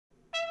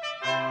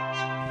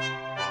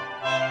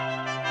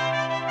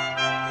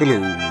Hello,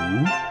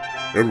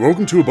 and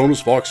welcome to a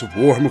bonus box of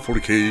Warhammer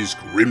 40k's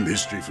Grim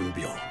History from the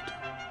Beyond.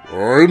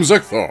 I'm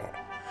Zeckthar,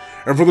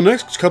 and for the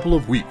next couple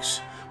of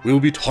weeks, we'll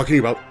be talking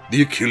about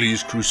the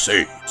Achilles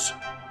Crusades.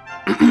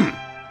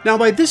 Now,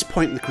 by this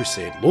point in the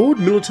Crusade, Lord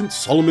Militant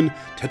Solomon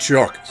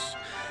Tetrarchus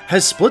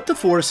has split the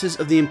forces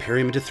of the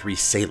Imperium into three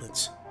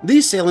salients.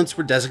 These salients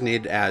were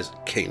designated as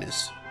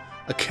Canis,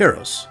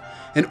 Acheros,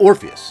 and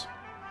Orpheus.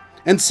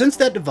 And since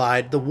that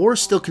divide, the war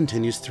still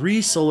continues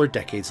 3 solar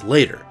decades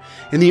later,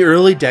 in the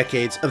early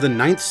decades of the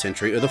 9th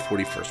century of the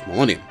 41st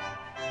millennium.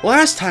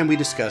 Last time we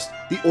discussed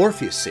the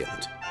Orpheus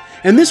Salient,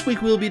 and this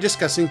week we will be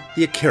discussing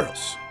the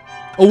Acheros.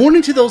 A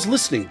warning to those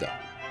listening though,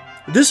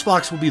 this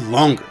box will be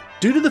longer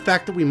due to the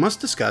fact that we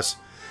must discuss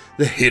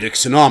the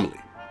Hadex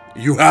Anomaly.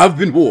 You have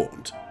been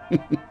warned.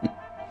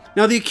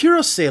 Now, the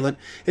Acheros Salient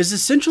is the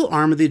central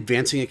arm of the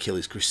advancing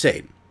Achilles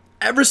Crusade.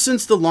 Ever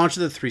since the launch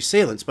of the three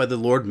salients by the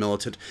Lord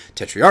Militant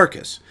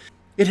Tetrarchus,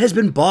 it has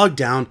been bogged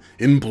down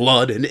in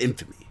blood and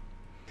infamy.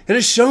 It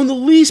has shown the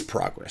least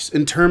progress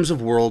in terms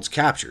of worlds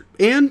captured,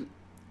 and,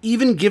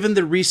 even given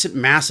the recent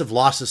massive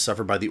losses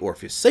suffered by the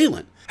Orpheus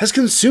Salient, has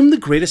consumed the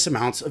greatest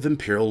amounts of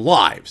Imperial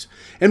lives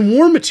and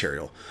war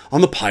material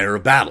on the pyre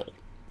of battle.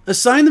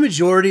 Assigned the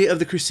majority of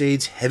the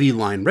Crusade's heavy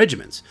line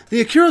regiments,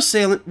 the Acheros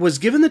Salient was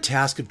given the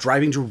task of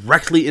driving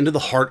directly into the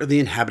heart of the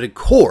inhabited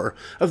core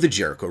of the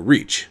Jericho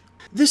Reach.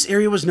 This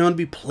area was known to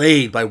be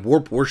plagued by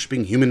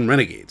warp-worshipping human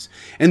renegades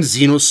and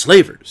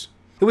xeno-slavers.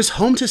 It was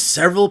home to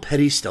several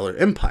petty stellar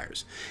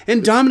empires,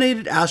 and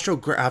dominated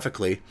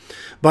astrographically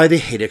by the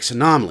Hadex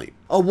Anomaly,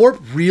 a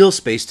warp real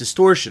space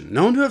distortion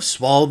known to have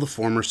swallowed the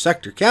former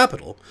sector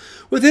capital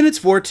within its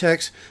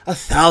vortex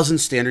 1,000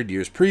 standard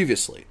years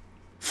previously.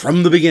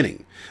 From the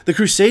beginning, the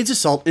Crusades'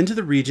 assault into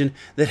the region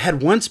that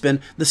had once been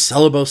the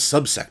Celebos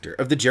subsector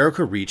of the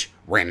Jericho Reach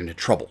ran into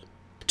trouble.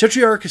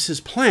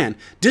 Tetrarchus' plan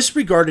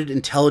disregarded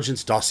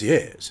intelligence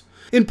dossiers,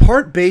 in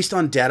part based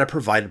on data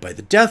provided by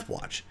the Death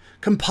Watch,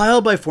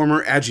 compiled by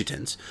former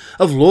adjutants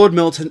of Lord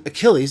Militant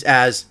Achilles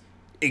as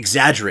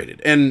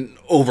exaggerated and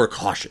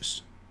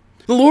overcautious.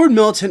 The Lord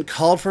Militant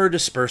called for a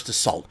dispersed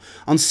assault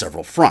on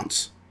several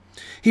fronts.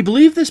 He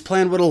believed this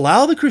plan would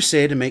allow the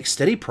Crusade to make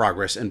steady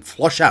progress and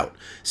flush out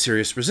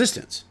serious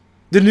resistance.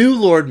 The new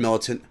Lord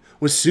Militant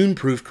was soon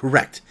proved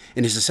correct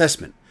in his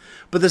assessment,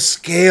 but the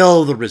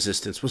scale of the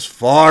resistance was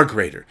far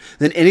greater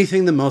than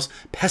anything the most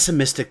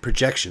pessimistic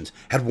projections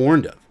had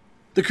warned of.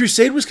 The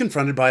Crusade was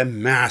confronted by a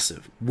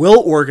massive,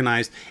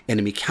 well-organized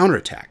enemy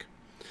counterattack.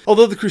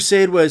 Although the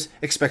Crusade was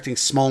expecting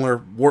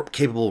smaller,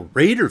 warp-capable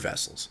raider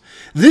vessels,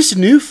 this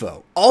new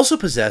foe also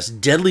possessed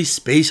deadly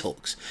space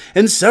hulks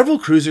and several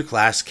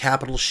cruiser-class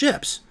capital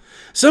ships,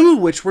 some of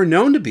which were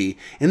known to be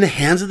in the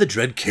hands of the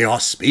dread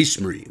Chaos Space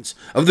Marines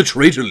of the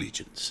Traitor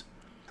Legions.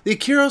 The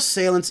Acheros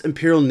Salient's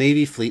Imperial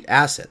Navy fleet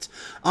assets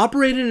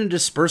operated in a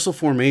dispersal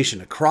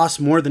formation across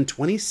more than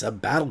 20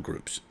 sub-battle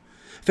groups.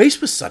 Faced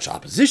with such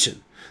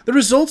opposition, the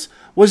result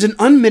was an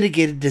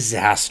unmitigated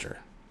disaster.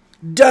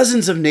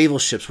 Dozens of naval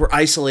ships were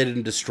isolated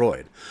and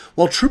destroyed,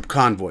 while troop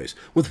convoys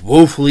with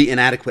woefully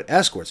inadequate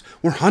escorts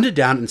were hunted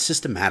down and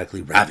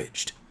systematically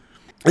ravaged.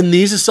 In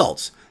these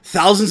assaults,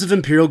 thousands of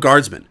Imperial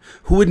guardsmen,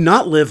 who would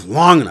not live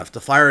long enough to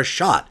fire a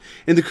shot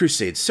in the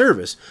Crusade's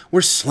service,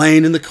 were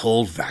slain in the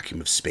cold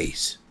vacuum of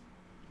space.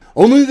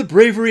 Only the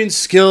bravery and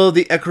skill of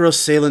the Acheros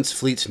Salient's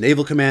fleet's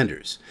naval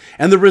commanders,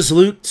 and the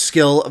resolute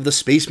skill of the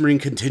Space Marine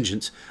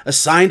contingents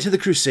assigned to the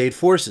Crusade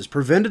forces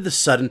prevented the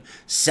sudden,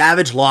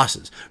 savage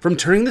losses from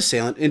turning the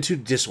Salient into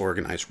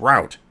disorganized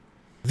rout.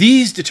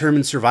 These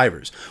determined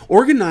survivors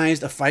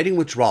organized a fighting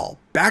withdrawal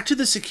back to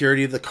the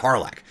security of the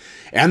Karlach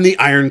and the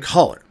Iron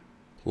Collar.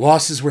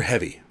 Losses were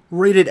heavy,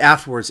 rated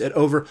afterwards at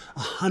over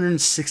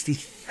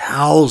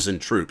 160,000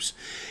 troops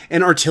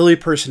and artillery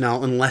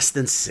personnel in less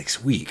than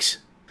 6 weeks.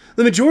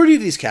 The majority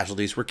of these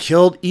casualties were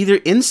killed either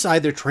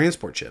inside their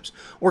transport ships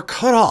or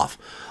cut off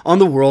on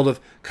the world of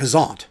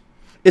Khazant,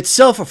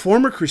 itself a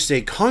former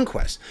Crusade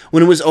conquest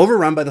when it was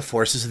overrun by the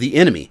forces of the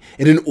enemy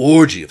in an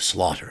orgy of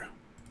slaughter.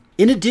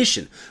 In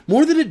addition,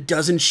 more than a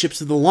dozen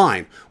ships of the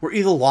line were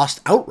either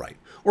lost outright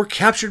or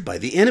captured by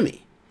the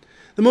enemy.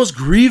 The most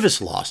grievous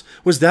loss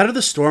was that of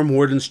the Storm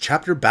Warden's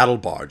chapter battle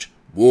barge,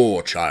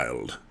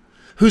 Warchild,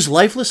 whose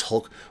lifeless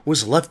hulk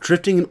was left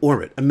drifting in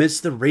orbit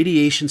amidst the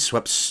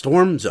radiation-swept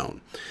storm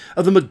zone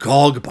of the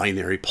Magog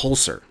binary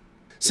pulsar.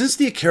 Since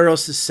the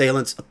Acheros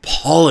Salient's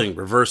appalling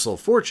reversal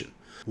of fortune,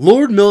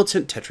 Lord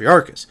Militant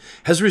Tetrarchus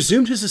has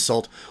resumed his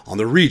assault on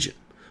the region,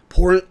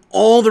 pouring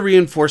all the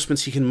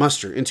reinforcements he can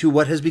muster into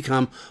what has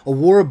become a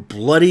war of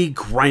bloody,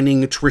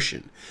 grinding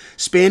attrition,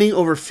 spanning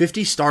over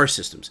 50 star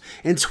systems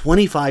and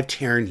 25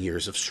 Terran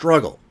years of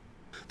struggle.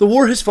 The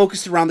war has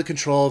focused around the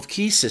control of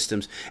key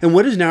systems in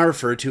what is now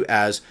referred to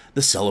as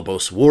the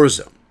Celebos War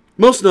Zone,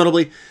 most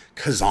notably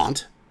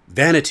Khazant,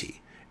 Vanity,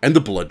 and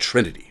the Blood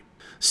Trinity.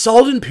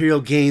 Solid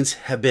Imperial gains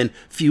have been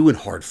few and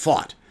hard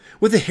fought,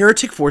 with the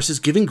heretic forces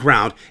giving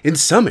ground in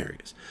some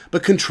areas,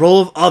 but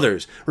control of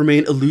others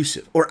remain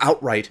elusive or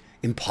outright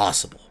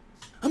impossible.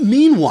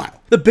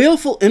 Meanwhile, the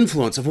baleful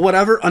influence of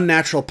whatever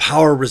unnatural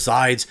power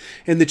resides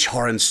in the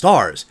Charon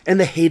stars and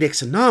the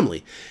Hadex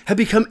Anomaly have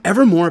become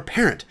ever more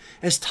apparent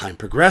as time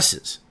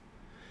progresses.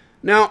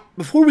 Now,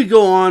 before we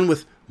go on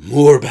with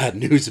more bad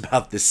news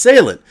about this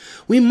Salient,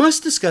 we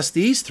must discuss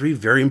these three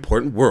very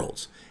important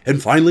worlds,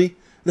 and finally,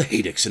 the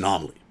Hadex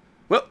Anomaly.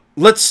 Well,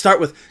 let's start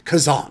with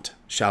Khazant,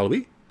 shall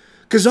we?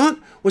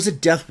 Khazant was a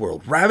death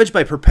world ravaged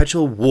by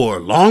perpetual war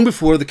long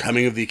before the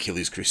coming of the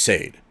Achilles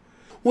Crusade.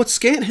 What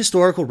scant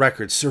historical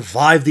records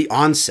survive the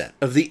onset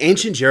of the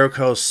ancient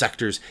Jericho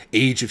sector's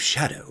Age of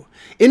Shadow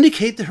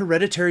indicate the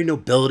hereditary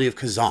nobility of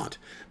Khazant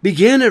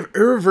began an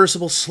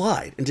irreversible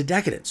slide into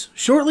decadence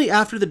shortly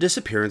after the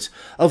disappearance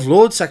of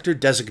Lord Sector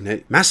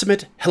designate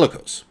Massamet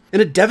Helikos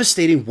in a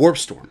devastating warp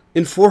storm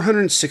in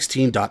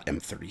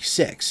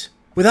 416.M36.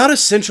 Without a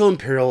central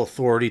imperial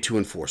authority to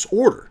enforce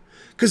order,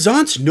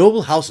 Khazant's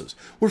noble houses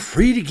were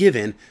free to give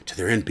in to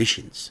their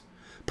ambitions.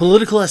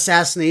 Political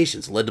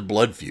assassinations led to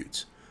blood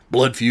feuds.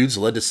 Blood feuds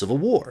led to civil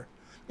war.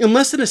 In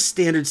less than a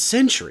standard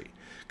century,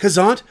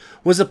 Khazant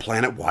was a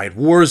planet-wide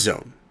war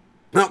zone.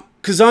 Now,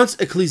 Khazant's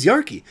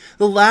ecclesiarchy,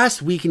 the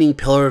last weakening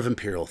pillar of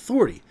imperial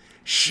authority,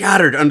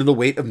 shattered under the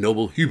weight of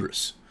noble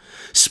hubris,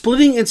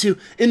 splitting into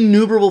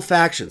innumerable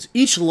factions,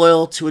 each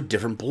loyal to a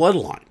different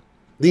bloodline.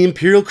 The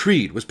imperial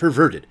creed was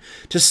perverted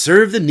to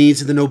serve the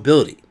needs of the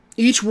nobility,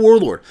 each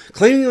warlord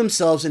claiming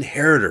themselves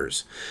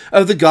inheritors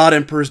of the God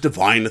Emperor's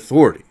divine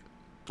authority.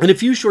 In a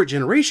few short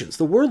generations,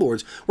 the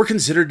warlords were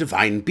considered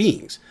divine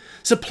beings,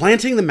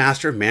 supplanting the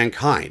master of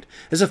mankind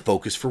as a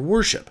focus for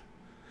worship.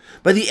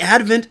 By the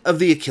advent of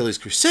the Achilles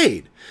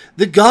Crusade,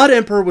 the God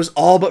Emperor was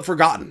all but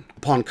forgotten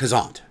upon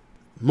Khazant.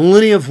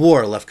 Millennia of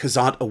war left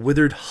Khazant a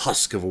withered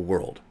husk of a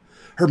world,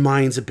 her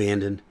mines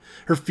abandoned,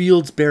 her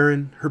fields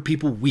barren, her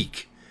people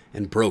weak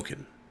and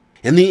broken.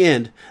 In the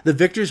end, the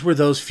victors were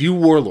those few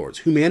warlords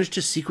who managed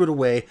to secret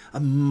away a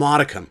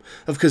modicum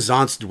of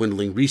Khazant's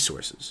dwindling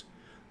resources.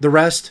 The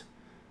rest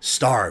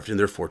starved in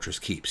their fortress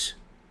keeps.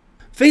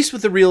 Faced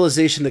with the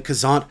realization that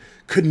Khazant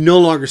could no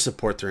longer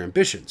support their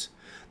ambitions,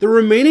 the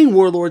remaining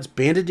warlords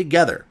banded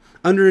together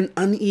under an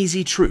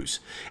uneasy truce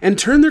and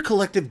turned their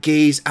collective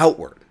gaze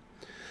outward.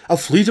 A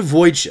fleet of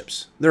void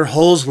ships, their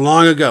hulls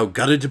long ago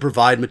gutted to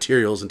provide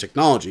materials and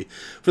technology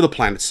for the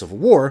planet's civil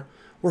war,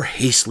 were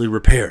hastily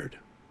repaired.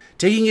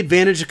 Taking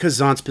advantage of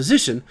Khazant's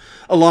position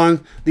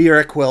along the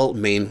Araquel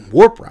main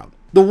warp route,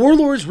 the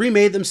warlords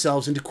remade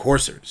themselves into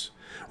coursers,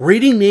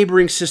 raiding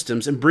neighboring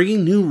systems and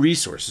bringing new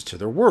resources to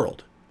their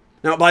world.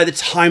 Now, by the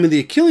time of the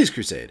Achilles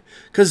Crusade,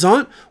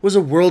 Khazant was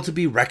a world to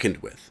be reckoned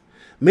with.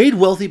 Made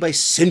wealthy by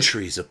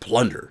centuries of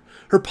plunder,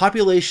 her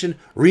population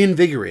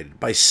reinvigorated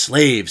by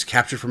slaves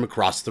captured from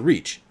across the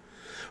Reach,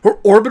 her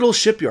orbital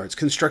shipyards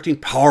constructing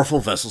powerful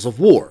vessels of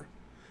war.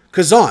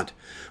 Khazant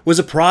was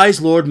a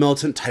prize Lord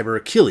Militant Tiber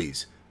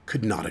Achilles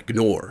could not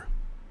ignore.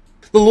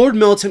 The Lord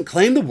Militant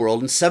claimed the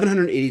world in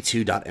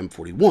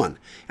 782.M41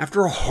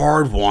 after a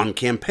hard-won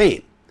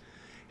campaign.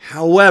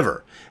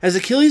 However, as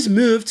Achilles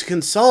moved to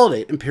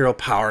consolidate imperial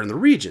power in the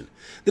region,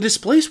 the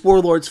displaced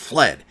warlords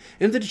fled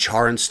into the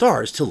Charon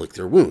stars to lick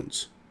their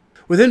wounds.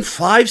 Within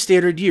 5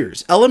 standard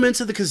years,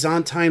 elements of the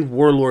Khazantine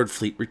warlord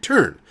fleet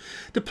returned,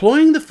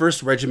 deploying the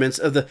first regiments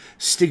of the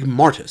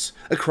Stigmatis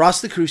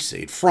across the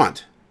Crusade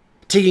front.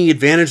 Taking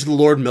advantage of the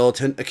Lord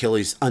Militant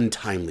Achilles'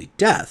 untimely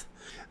death,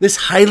 this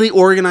highly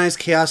organized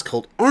chaos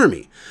cult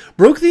army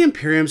broke the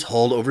Imperium's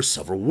hold over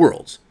several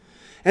worlds,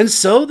 and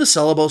so the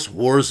Celebos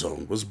War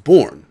Zone was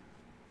born.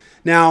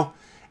 Now,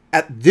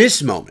 at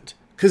this moment,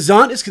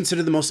 Khazant is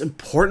considered the most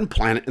important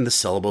planet in the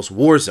Celebos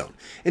War Zone,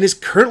 and is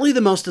currently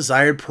the most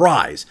desired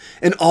prize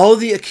in all of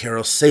the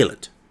Acheros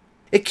Salient.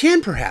 It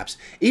can perhaps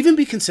even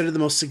be considered the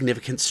most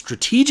significant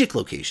strategic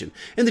location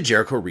in the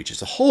Jericho Reach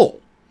as a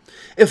whole,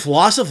 if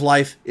loss of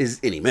life is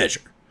any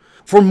measure.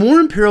 For more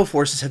Imperial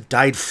forces have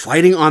died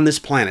fighting on this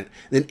planet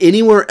than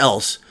anywhere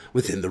else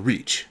within the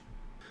Reach.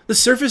 The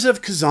surface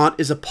of Khazant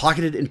is a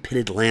pocketed and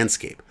pitted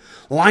landscape,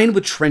 lined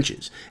with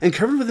trenches and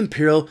covered with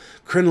Imperial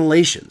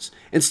crenellations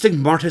and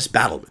Stigmatis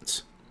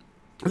battlements.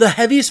 The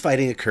heaviest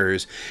fighting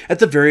occurs at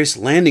the various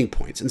landing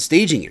points and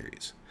staging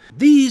areas.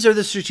 These are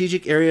the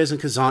strategic areas in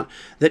Khazant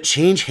that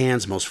change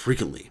hands most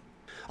frequently.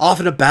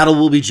 Often a battle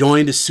will be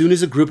joined as soon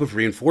as a group of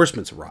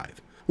reinforcements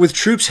arrive, with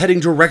troops heading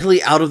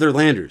directly out of their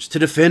landers to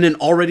defend an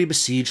already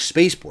besieged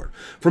spaceport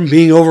from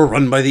being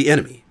overrun by the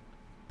enemy.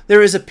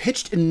 There is a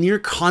pitched and near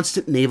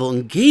constant naval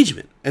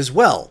engagement as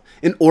well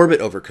in orbit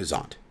over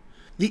Khazant.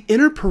 The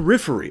inner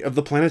periphery of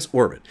the planet's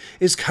orbit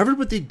is covered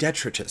with the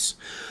detritus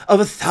of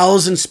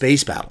 1,000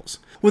 space battles,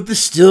 with the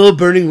still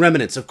burning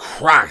remnants of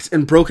cracked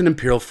and broken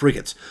Imperial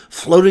frigates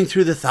floating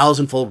through the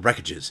thousandfold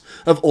wreckages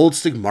of old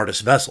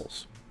Stigmatis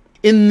vessels.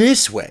 In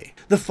this way,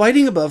 the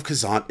fighting above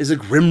Khazant is a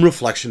grim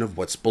reflection of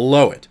what's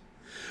below it,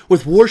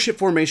 with warship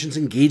formations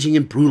engaging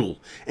in brutal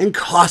and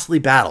costly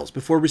battles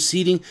before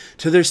receding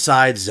to their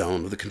side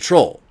zone of the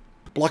control.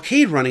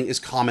 Blockade running is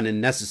common and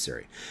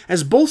necessary,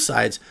 as both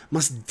sides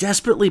must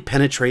desperately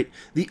penetrate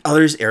the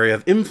other's area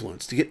of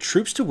influence to get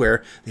troops to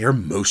where they are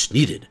most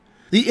needed,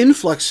 the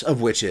influx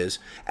of which is,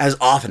 as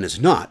often as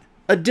not,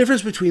 a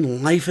difference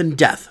between life and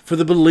death for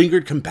the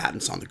beleaguered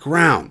combatants on the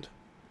ground.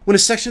 When a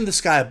section of the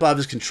sky above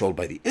is controlled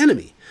by the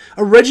enemy,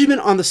 a regiment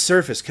on the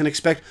surface can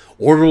expect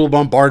orbital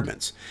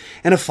bombardments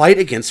and a fight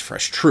against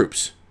fresh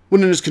troops.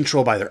 When it is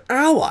controlled by their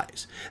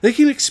allies, they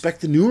can expect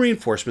the new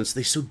reinforcements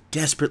they so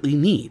desperately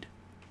need.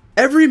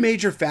 Every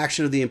major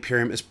faction of the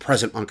Imperium is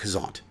present on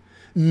Khazant.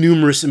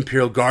 Numerous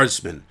Imperial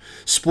Guardsmen,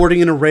 sporting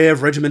an array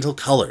of regimental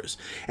colors,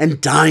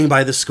 and dying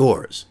by the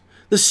scores.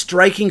 The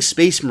striking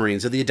Space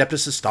Marines of the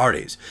Adeptus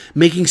Astartes,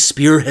 making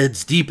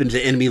spearheads deep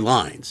into enemy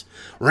lines.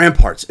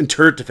 Ramparts and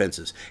turret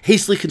defenses,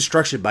 hastily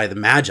constructed by the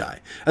Magi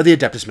of the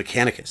Adeptus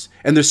Mechanicus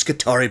and their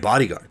Skitarii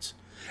bodyguards.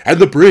 And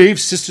the brave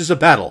Sisters of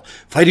Battle,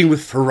 fighting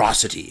with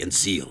ferocity and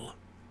zeal.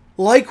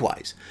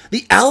 Likewise,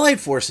 the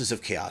allied forces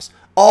of Chaos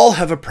all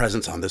have a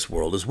presence on this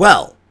world as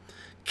well.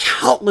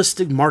 Countless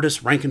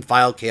Stigmartus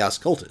rank-and-file Chaos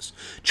cultists,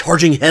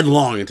 charging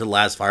headlong into the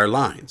Lasfire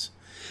lines.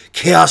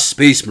 Chaos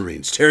Space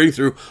Marines tearing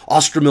through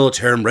Ostra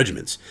Militarum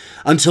regiments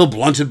until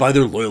blunted by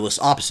their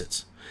loyalist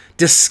opposites.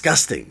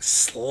 Disgusting,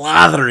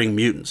 slathering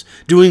mutants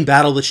doing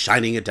battle with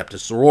shining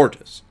Adeptus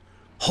Sororitas.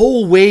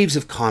 Whole waves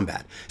of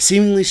combat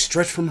seemingly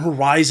stretch from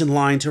horizon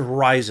line to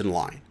horizon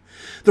line.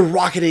 The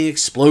rocketing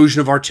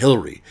explosion of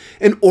artillery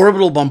and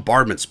orbital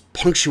bombardments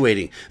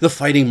punctuating the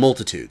fighting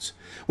multitudes,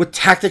 with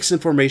tactics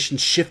and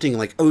formations shifting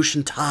like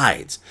ocean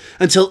tides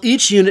until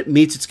each unit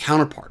meets its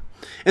counterpart,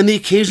 and the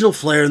occasional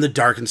flare in the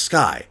darkened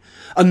sky,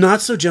 a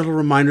not-so-gentle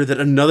reminder that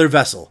another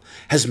vessel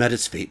has met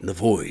its fate in the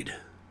void.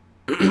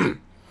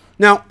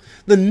 Now,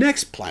 the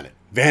next planet,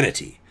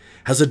 Vanity,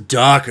 has a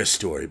darker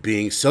story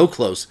being so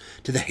close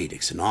to the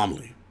Hadex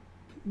Anomaly.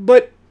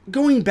 But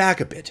going back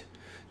a bit,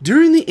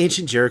 during the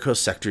ancient Jericho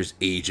sector's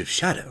Age of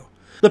Shadow,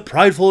 the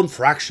prideful and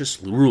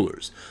fractious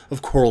rulers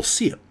of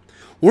Orpheus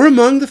were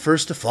among the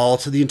first to fall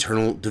to the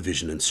internal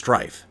division and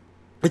strife.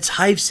 Its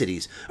hive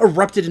cities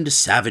erupted into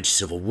savage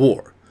civil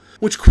war,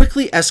 which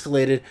quickly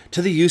escalated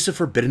to the use of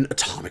forbidden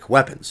atomic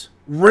weapons,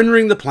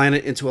 rendering the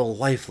planet into a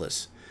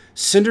lifeless,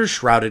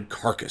 cinder-shrouded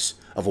carcass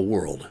of a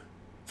world.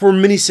 For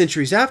many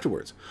centuries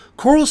afterwards,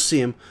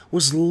 Orpheus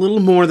was little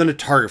more than a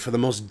target for the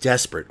most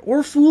desperate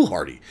or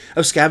foolhardy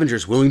of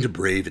scavengers willing to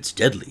brave its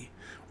deadly,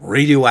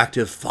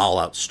 radioactive,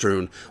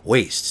 fallout-strewn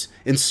wastes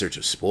in search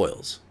of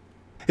spoils.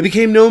 It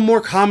became known more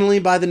commonly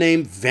by the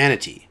name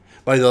Vanity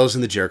by those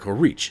in the Jericho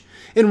Reach,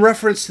 in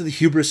reference to the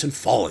hubris and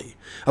folly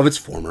of its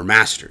former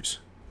masters.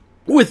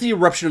 With the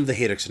eruption of the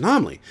Hadex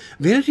Anomaly,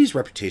 Vanity's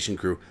reputation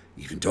grew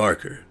even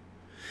darker.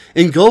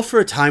 Engulfed for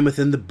a time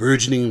within the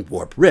burgeoning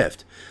warp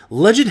rift,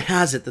 legend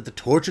has it that the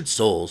tortured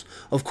souls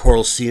of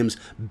Orpheus's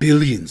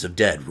billions of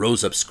dead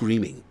rose up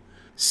screaming.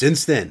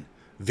 Since then,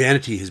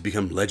 Vanity has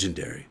become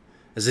legendary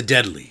as a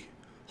deadly,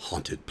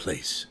 haunted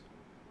place.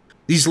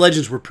 These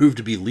legends were proved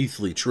to be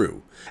lethally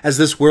true, as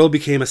this world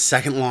became a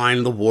second line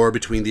in the war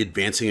between the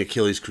advancing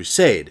Achilles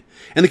Crusade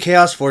and the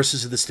chaos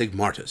forces of the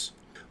Stigmartus.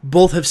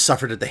 Both have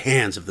suffered at the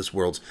hands of this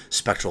world's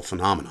spectral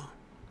phenomena.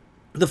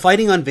 The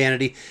fighting on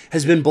Vanity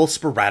has been both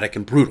sporadic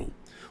and brutal,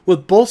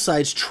 with both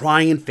sides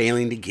trying and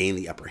failing to gain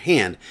the upper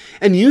hand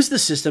and use the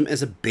system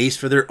as a base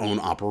for their own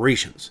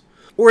operations,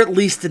 or at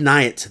least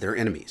deny it to their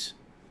enemies.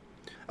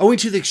 Owing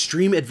to the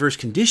extreme adverse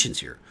conditions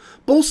here,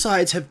 both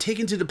sides have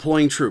taken to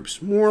deploying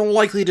troops more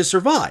likely to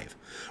survive,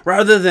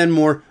 rather than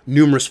more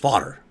numerous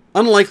fodder,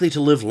 unlikely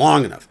to live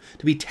long enough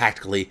to be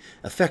tactically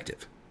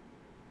effective.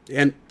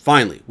 And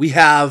finally, we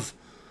have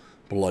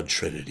Blood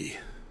Trinity.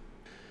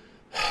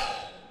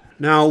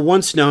 Now,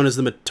 once known as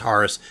the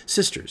Mataris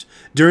Sisters,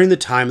 during the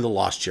time of the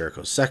Lost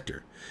Jericho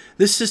sector,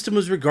 this system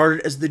was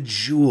regarded as the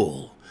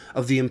jewel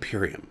of the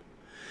Imperium.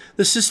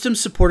 The system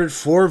supported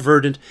 4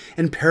 verdant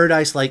and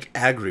paradise-like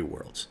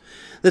agri-worlds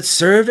that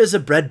served as a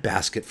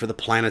breadbasket for the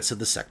planets of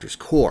the sector's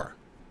core.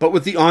 But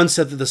with the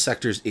onset of the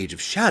sector's Age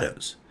of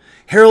Shadows,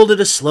 heralded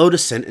a slow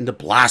descent into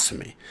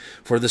blasphemy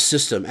for the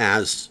system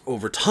as,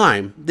 over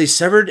time, they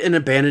severed and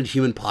abandoned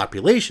human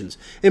populations,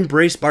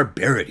 embraced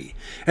barbarity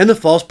and the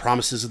false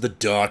promises of the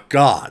dark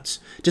gods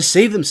to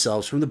save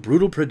themselves from the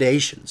brutal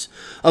predations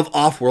of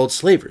off-world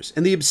slavers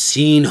and the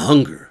obscene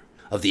hunger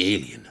of the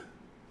alien.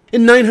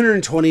 In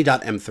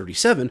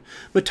 920.M37,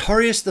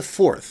 Matarius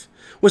IV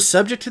was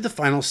subject to the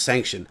final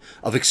sanction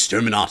of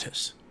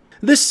Exterminatus.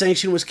 This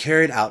sanction was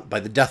carried out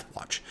by the Death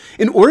Watch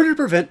in order to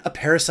prevent a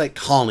parasite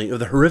colony of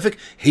the horrific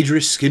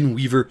Hadrous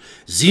skin-weaver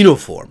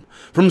Xenoform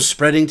from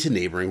spreading to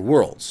neighboring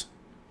worlds.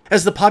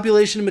 As the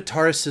population of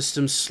Mataris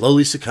systems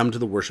slowly succumbed to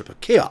the worship of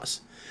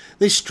chaos,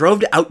 they strove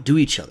to outdo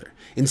each other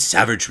in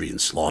savagery and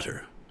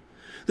slaughter.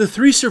 The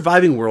 3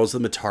 surviving worlds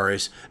of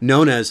Mataris,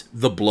 known as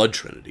the Blood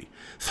Trinity,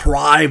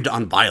 thrived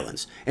on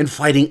violence and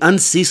fighting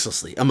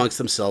unceaselessly amongst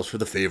themselves for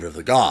the favor of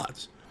the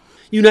gods,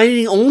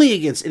 uniting only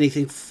against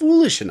anything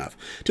foolish enough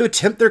to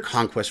attempt their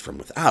conquest from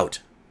without.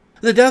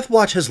 The Death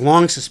Watch has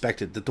long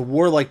suspected that the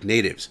warlike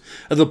natives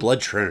of the Blood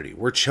Trinity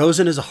were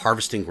chosen as a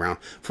harvesting ground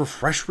for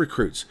fresh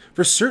recruits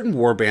for certain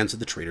warbands of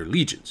the Traitor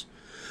Legions,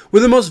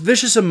 with the most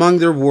vicious among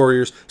their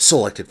warriors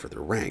selected for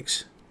their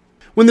ranks.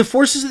 When the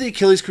forces of the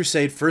Achilles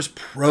Crusade first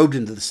probed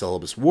into the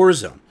Celibus war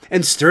zone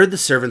and stirred the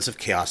servants of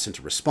chaos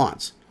into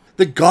response,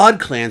 The god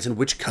clans and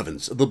witch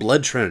covens of the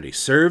Blood Trinity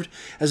served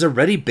as a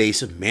ready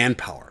base of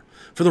manpower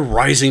for the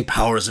rising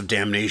powers of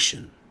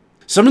damnation.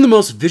 Some of the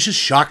most vicious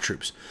shock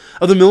troops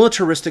of the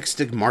militaristic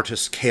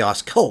Stigmartus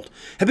Chaos cult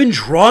have been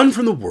drawn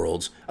from the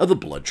worlds of the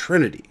Blood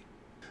Trinity.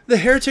 The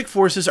heretic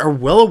forces are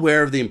well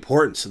aware of the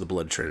importance of the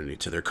Blood Trinity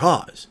to their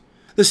cause.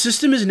 The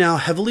system is now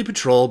heavily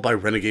patrolled by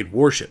renegade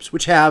warships,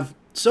 which have,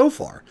 so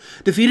far,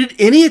 defeated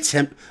any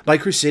attempt by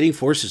crusading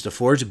forces to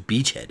forge a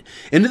beachhead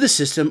into the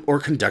system or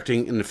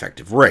conducting an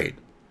effective raid.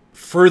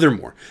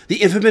 Furthermore,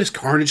 the infamous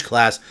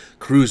Carnage-class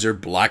cruiser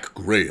Black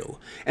Grail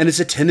and its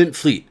attendant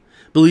fleet,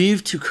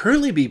 believed to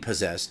currently be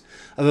possessed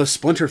of a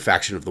splinter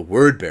faction of the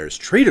Wordbearers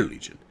Traitor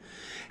Legion,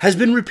 has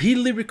been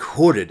repeatedly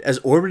recorded as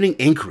orbiting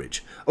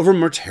anchorage over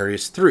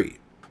Mortarius III,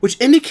 which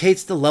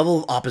indicates the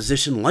level of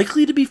opposition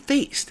likely to be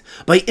faced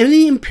by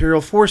any Imperial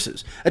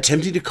forces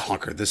attempting to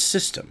conquer this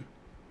system.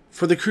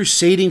 For the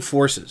crusading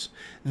forces,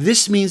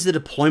 this means the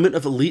deployment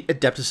of elite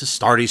Adeptus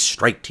Astartes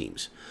strike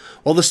teams,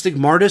 while the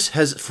Stigmartus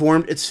has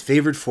formed its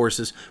favored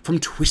forces from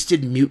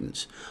twisted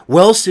mutants,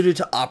 well suited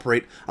to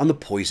operate on the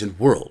poisoned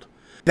world,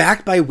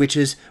 backed by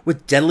witches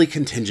with deadly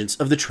contingents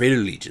of the Traitor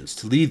Legions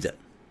to lead them.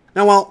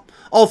 Now, while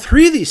all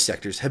three of these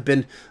sectors have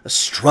been a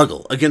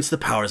struggle against the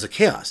powers of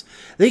chaos,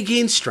 they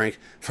gain strength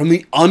from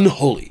the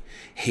unholy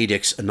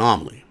Hadex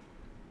Anomaly.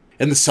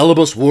 In the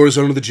Celebos war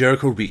zone of the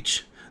Jericho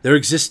Reach, there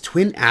exist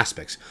twin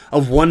aspects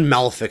of one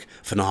malefic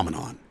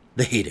phenomenon,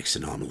 the Hadex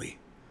Anomaly.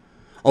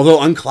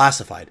 Although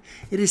unclassified,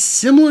 it is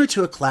similar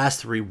to a Class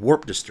 3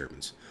 warp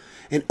disturbance,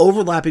 an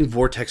overlapping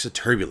vortex of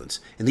turbulence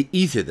in the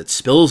ether that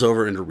spills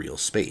over into real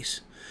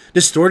space,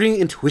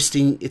 distorting and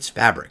twisting its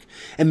fabric,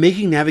 and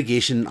making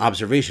navigation and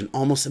observation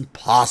almost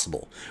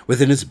impossible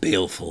within its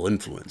baleful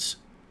influence.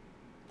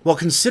 While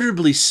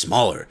considerably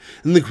smaller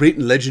than the great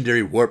and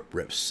legendary warp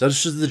rifts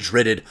such as the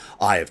dreaded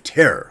Eye of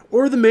Terror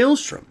or the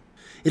Maelstrom,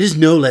 it is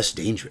no less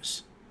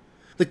dangerous.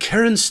 The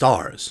Charon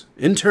Stars,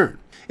 in turn,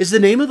 is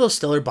the name of those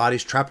stellar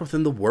bodies trapped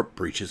within the warp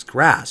breach's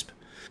grasp,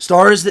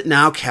 stars that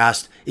now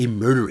cast a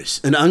murderous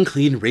and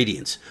unclean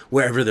radiance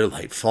wherever their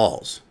light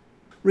falls.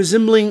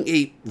 Resembling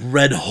a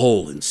red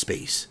hole in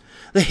space,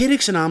 the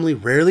Hadex Anomaly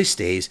rarely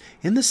stays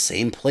in the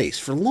same place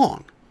for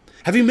long,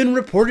 having been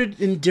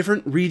reported in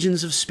different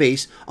regions of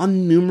space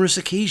on numerous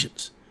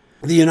occasions.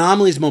 The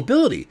anomaly's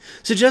mobility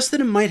suggests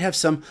that it might have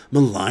some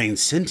malign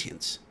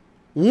sentience.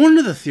 One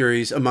of the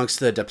theories amongst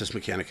the Adeptus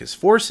Mechanicus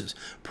forces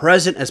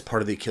present as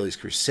part of the Achilles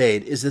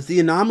Crusade is that the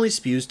anomaly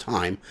spews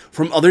time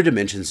from other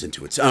dimensions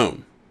into its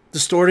own,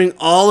 distorting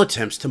all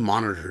attempts to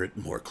monitor it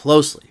more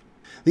closely.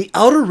 The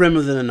outer rim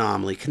of the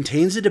anomaly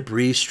contains a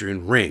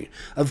debris-strewn ring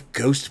of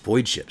ghost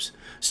void ships,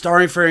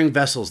 starfaring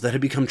vessels that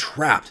have become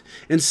trapped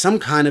in some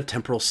kind of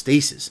temporal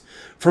stasis,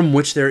 from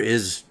which there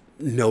is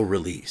no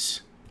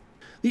release.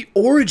 The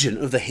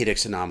origin of the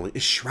Hadex Anomaly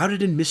is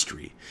shrouded in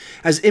mystery,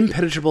 as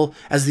impenetrable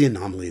as the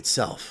anomaly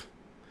itself.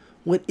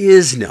 What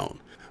is known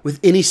with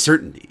any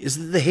certainty is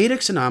that the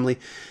Hadex Anomaly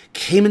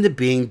came into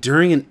being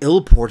during an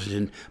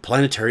ill-portented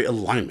planetary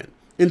alignment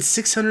in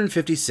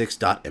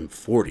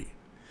 656.M40.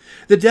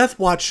 The Death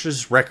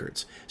Watcher's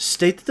records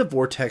state that the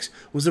vortex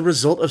was the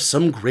result of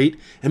some great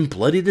and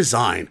bloody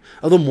design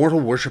of the mortal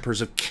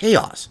worshippers of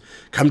chaos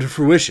come to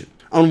fruition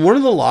on one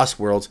of the lost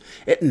worlds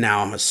it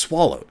now has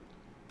swallowed,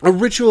 a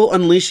ritual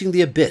unleashing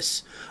the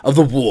abyss of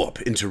the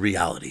warp into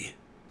reality.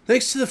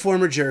 Thanks to the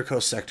former Jericho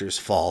sector's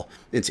fall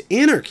into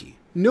anarchy,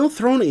 no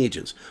throne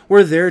agents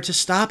were there to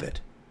stop it.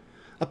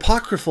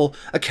 Apocryphal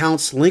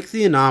accounts link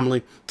the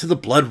anomaly to the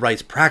blood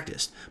rites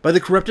practiced by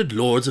the corrupted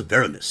lords of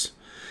Veronis,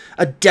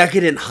 a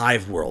decadent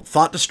hive world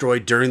thought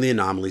destroyed during the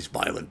anomaly's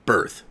violent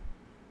birth.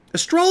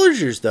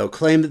 Astrologers, though,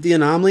 claim that the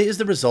anomaly is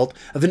the result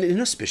of an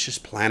inauspicious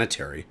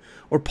planetary,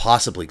 or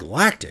possibly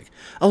galactic,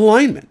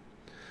 alignment,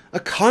 a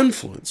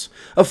confluence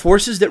of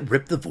forces that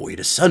rip the void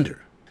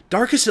asunder.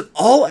 Darkest of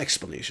all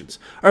explanations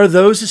are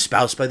those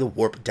espoused by the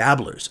warp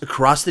dabblers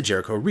across the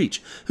Jericho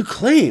Reach, who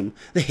claim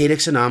the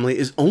Hadex Anomaly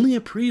is only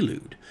a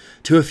prelude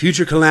to a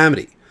future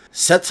calamity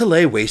set to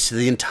lay waste to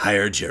the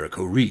entire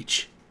Jericho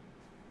Reach.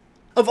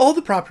 Of all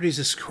the properties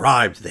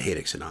ascribed to the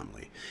Hadex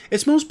Anomaly,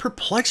 its most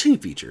perplexing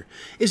feature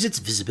is its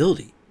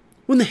visibility.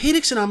 When the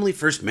Hadex Anomaly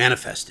first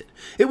manifested,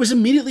 it was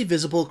immediately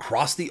visible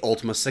across the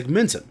Ultima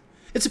Segmentum,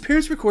 its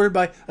appearance recorded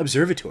by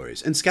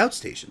observatories and scout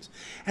stations,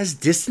 as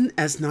distant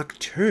as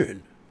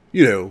Nocturne.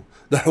 You know,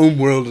 the home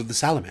world of the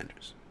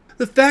salamanders.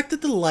 The fact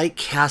that the light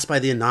cast by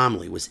the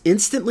anomaly was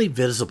instantly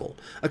visible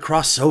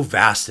across so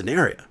vast an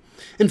area,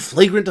 in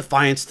flagrant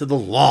defiance to the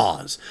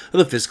laws of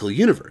the physical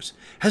universe,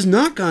 has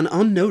not gone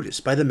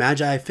unnoticed by the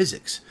magi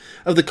physics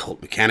of the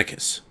cult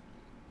Mechanicus.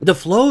 The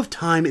flow of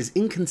time is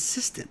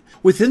inconsistent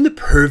within the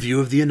purview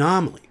of the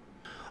anomaly.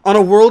 On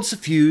a world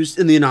suffused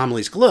in the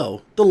anomaly's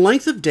glow, the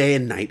length of day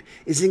and night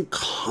is in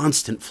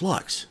constant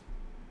flux.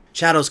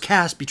 Shadows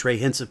cast betray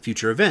hints of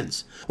future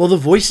events, while the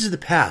voices of the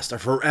past are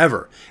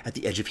forever at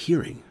the edge of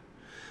hearing.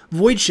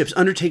 Void ships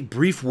undertake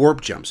brief warp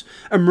jumps,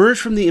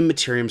 emerge from the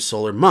Imperium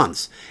solar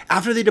months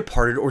after they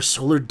departed or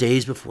solar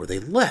days before they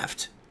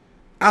left.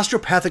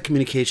 astropathic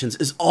communications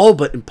is all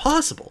but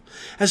impossible,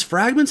 as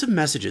fragments of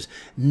messages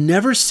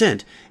never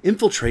sent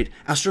infiltrate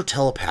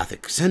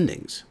astrotelepathic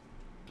sendings.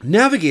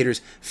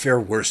 Navigators fare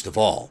worst of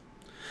all.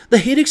 The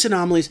Hadex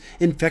Anomaly's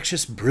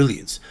infectious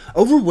brilliance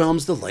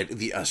overwhelms the light of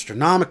the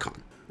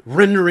Astronomicon,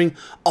 rendering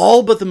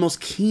all but the most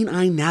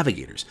keen-eyed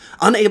navigators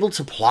unable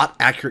to plot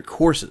accurate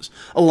courses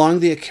along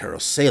the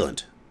Acheros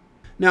Salient.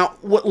 Now,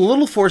 what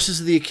little forces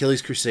of the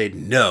Achilles Crusade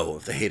know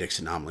of the Hadex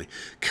Anomaly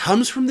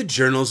comes from the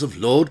journals of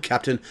Lord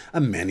Captain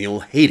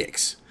Emmanuel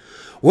Hadex,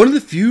 one of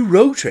the few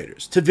rogue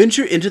traders to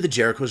venture into the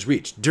Jericho's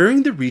Reach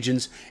during the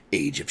region's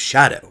Age of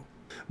Shadow.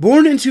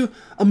 Born into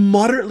a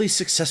moderately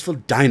successful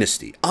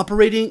dynasty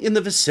operating in the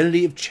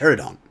vicinity of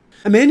Cheridon,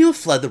 Emmanuel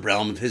fled the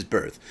realm of his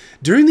birth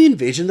during the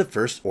invasion of the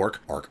first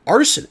Orc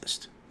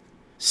Arsonist.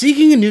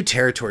 Seeking a new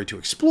territory to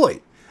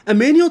exploit,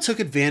 Emmanuel took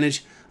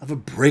advantage of a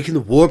break in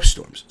the warp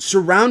storms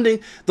surrounding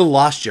the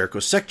Lost Jericho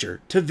sector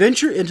to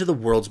venture into the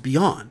worlds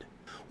beyond.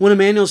 When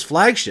Emmanuel's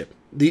flagship,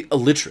 the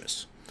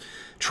Elytris,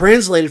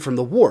 translated from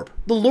the warp,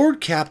 the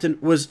Lord Captain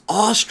was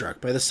awestruck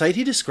by the sight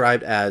he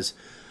described as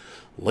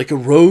like a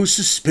rose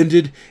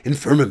suspended in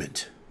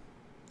firmament.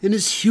 In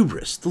his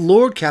hubris, the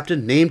Lord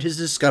Captain named his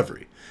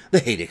discovery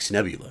the Hadex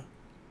Nebula.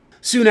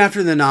 Soon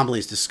after the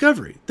anomaly's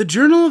discovery, the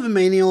Journal of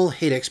Emmanuel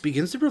Hadex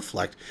begins to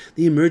reflect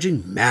the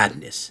emerging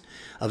madness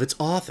of its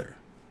author.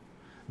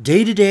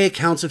 Day-to-day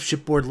accounts of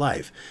shipboard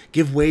life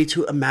give way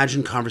to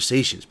imagined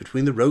conversations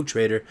between the rogue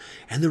trader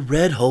and the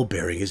red hull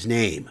bearing his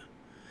name.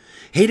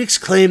 Hadex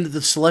claimed that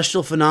the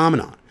celestial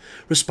phenomenon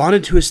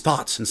responded to his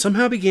thoughts and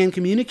somehow began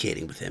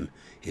communicating with him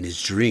in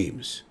his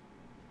dreams.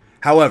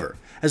 However,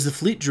 as the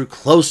fleet drew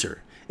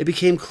closer, it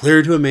became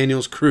clear to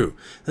Emmanuel's crew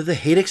that the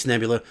Hadex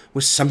Nebula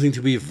was something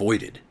to be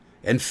avoided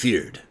and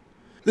feared.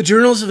 The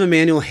journals of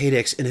Emmanuel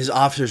Hadex and his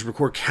officers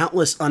record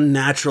countless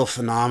unnatural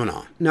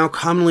phenomena now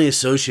commonly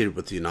associated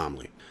with the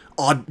anomaly.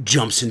 Odd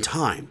jumps in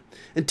time,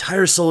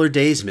 entire solar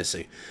days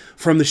missing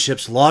from the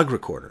ship's log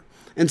recorder,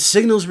 and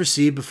signals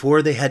received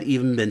before they had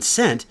even been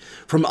sent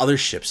from other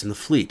ships in the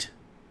fleet.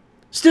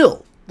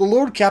 Still, the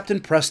Lord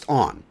Captain pressed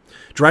on,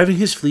 driving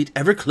his fleet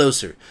ever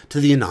closer to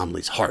the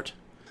anomaly's heart.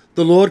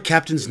 The Lord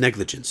Captain's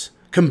negligence,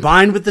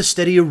 combined with the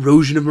steady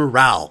erosion of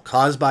morale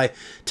caused by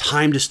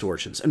time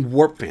distortions and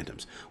warp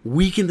phantoms,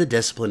 weakened the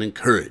discipline and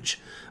courage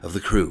of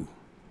the crew.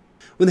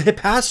 When the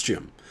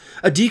Hippastrium,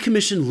 a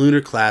decommissioned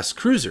lunar-class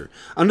cruiser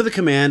under the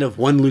command of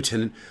one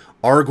Lieutenant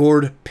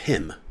Argord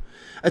Pym,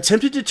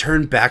 attempted to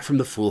turn back from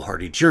the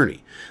foolhardy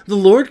journey, the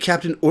Lord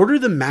Captain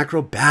ordered the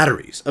macro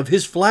batteries of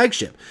his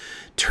flagship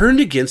turned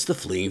against the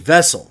fleeing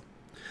vessel.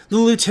 The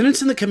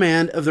lieutenants in the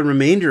command of the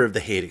remainder of the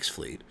Hadex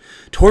fleet,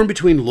 torn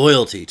between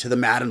loyalty to the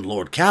maddened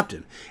Lord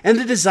Captain and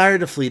the desire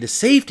to flee to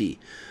safety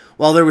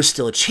while there was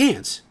still a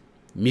chance,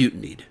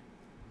 mutinied.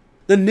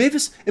 The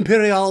Navis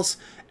Imperialis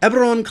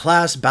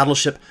Eberron-class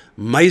battleship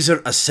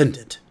Miser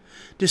Ascendant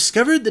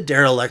discovered the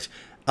derelict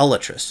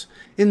Elytris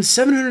in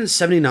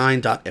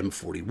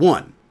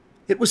 779.M41.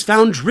 It was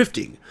found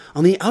drifting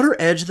on the outer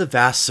edge of the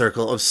vast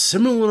circle of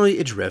similarly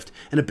adrift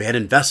and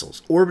abandoned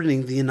vessels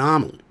orbiting the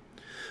anomaly.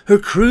 Her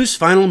crew's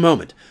final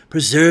moment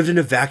preserved in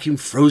a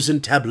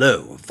vacuum-frozen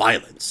tableau of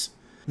violence.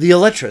 The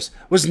Elytris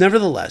was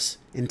nevertheless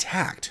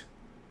intact.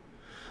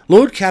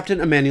 Lord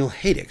Captain Emmanuel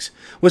Hadex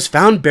was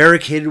found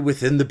barricaded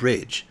within the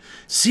bridge,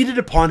 seated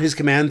upon his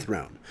command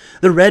throne,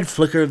 the red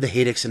flicker of the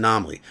Hadex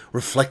Anomaly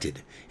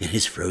reflected in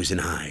his frozen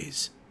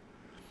eyes.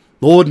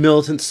 Lord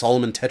Militant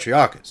Solomon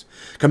Tetriarchus,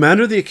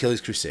 commander of the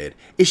Achilles Crusade,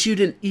 issued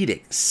an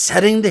edict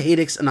setting the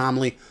Hadex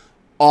Anomaly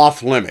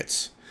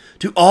off-limits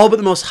to all but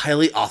the most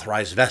highly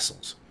authorized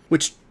vessels,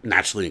 which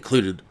naturally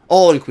included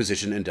all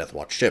Inquisition and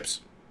Deathwatch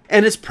ships.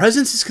 And its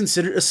presence is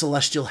considered a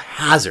celestial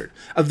hazard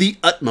of the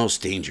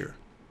utmost danger.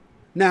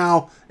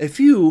 Now, a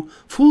few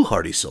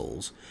foolhardy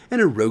souls,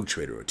 and a rogue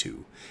trader or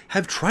two,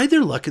 have tried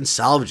their luck in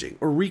salvaging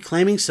or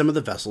reclaiming some of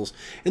the vessels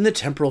in the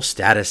temporal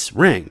status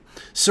ring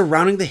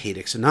surrounding the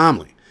Hadex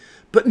Anomaly,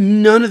 but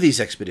none of these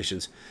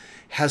expeditions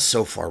has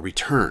so far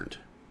returned.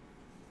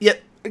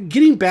 Yet,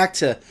 getting back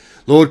to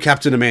Lord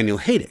Captain Emmanuel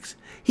Hadex,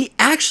 he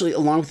actually,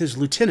 along with his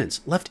lieutenants,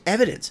 left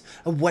evidence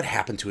of what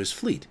happened to his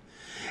fleet.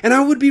 And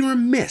I would be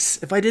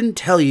remiss if I didn't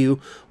tell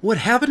you what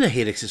happened to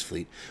Hadex's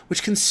fleet,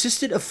 which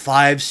consisted of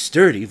 5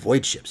 sturdy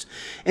void ships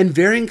and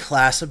varying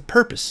class of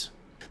purpose.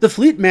 The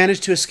fleet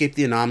managed to escape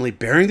the anomaly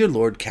bearing their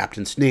Lord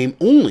Captain's name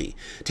only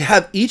to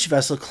have each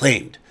vessel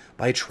claimed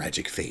by a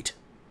tragic fate.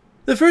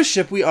 The first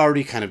ship we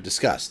already kind of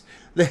discussed,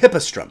 the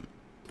Hippostrum.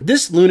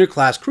 This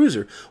lunar-class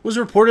cruiser was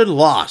reported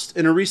lost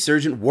in a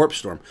resurgent warp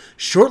storm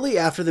shortly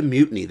after the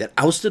mutiny that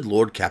ousted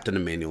Lord Captain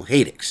Emmanuel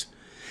Hadex.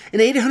 In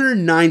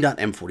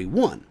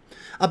 809.M41,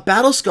 a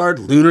battle-scarred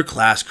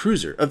lunar-class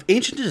cruiser of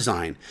ancient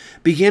design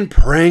began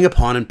preying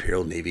upon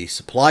Imperial Navy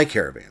supply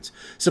caravans,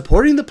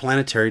 supporting the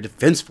planetary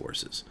defense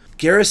forces,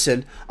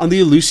 garrisoned on the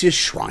Eleusis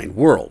Shrine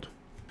world.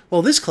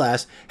 While this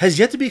class has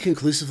yet to be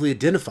conclusively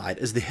identified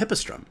as the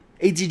Hippostrum,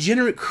 a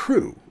degenerate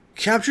crew,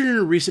 captured in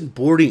a recent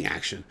boarding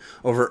action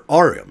over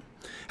Arium,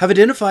 have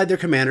identified their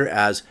commander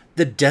as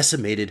the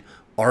decimated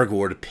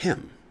Argord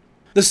Pym.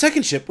 The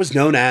second ship was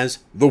known as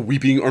the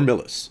Weeping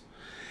Armillus.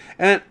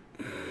 And,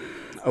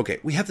 okay,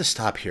 we have to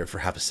stop here for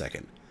half a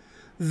second.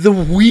 The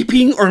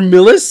Weeping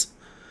Armillus?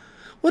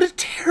 What a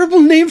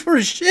terrible name for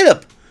a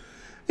ship!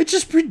 It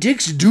just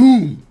predicts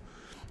doom.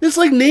 It's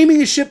like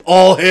naming a ship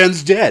All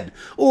Hands Dead,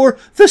 or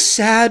The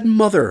Sad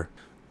Mother.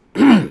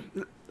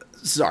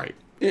 Sorry.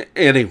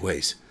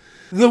 Anyways,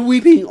 the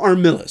Weeping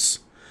Armillus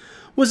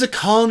was a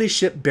colony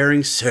ship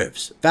bearing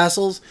serfs,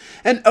 vassals,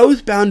 and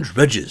oath-bound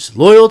drudges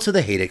loyal to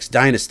the Hadex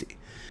dynasty.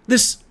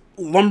 This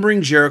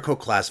lumbering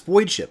Jericho-class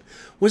void ship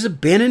was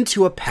abandoned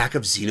to a pack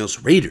of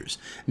Xenos raiders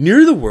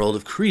near the world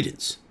of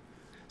Credence.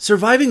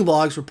 Surviving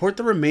logs report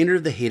the remainder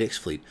of the Hadex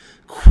fleet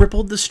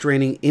crippled the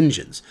straining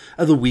engines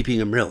of the Weeping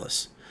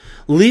Armillus,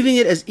 leaving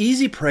it as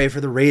easy prey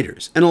for the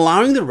raiders and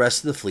allowing the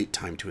rest of the fleet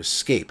time to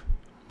escape.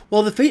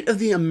 While the fate of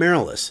the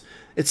Amaryllis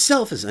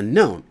itself is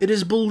unknown, it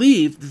is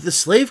believed that the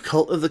slave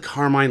cult of the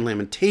Carmine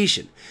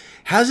Lamentation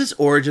has its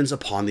origins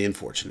upon the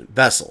unfortunate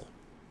vessel.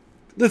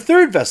 The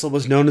third vessel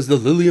was known as the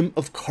Lilium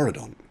of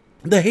Corydon.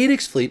 The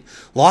Hadex fleet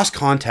lost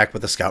contact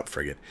with the scout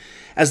frigate,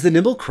 as the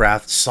nimble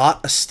craft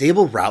sought a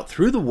stable route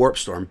through the warp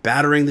storm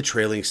battering the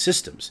trailing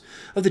systems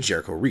of the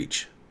Jericho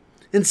Reach.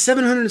 In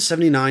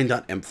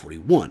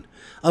 779.M41,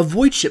 a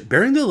void ship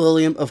bearing the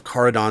Lilium of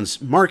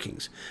Corydon's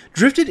markings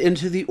drifted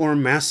into the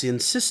Ormasian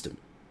system.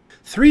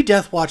 3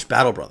 Deathwatch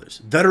battle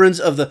brothers, veterans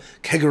of the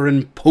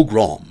Kegaran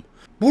pogrom,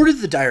 boarded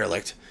the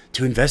derelict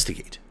to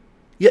investigate.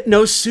 Yet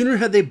no sooner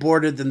had they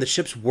boarded than the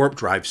ship's warp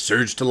drive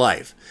surged to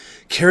life,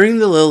 carrying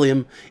the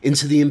Lilium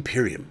into the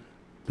Imperium.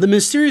 The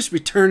mysterious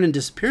return and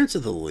disappearance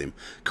of the Lilium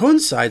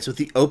coincides with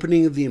the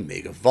opening of the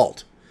Omega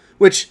Vault,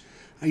 which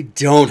I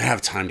don't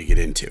have time to get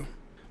into.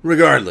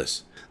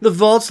 Regardless, the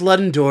vault's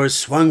leaden doors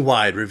swung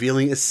wide,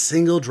 revealing a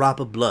single drop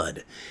of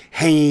blood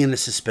hanging in a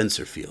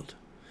suspensor field.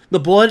 The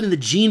blood and the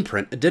gene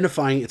print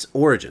identifying its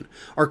origin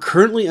are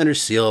currently under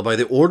seal by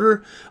the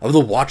order of the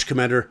Watch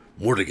Commander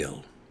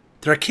Mordigil.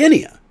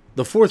 Thrakinia,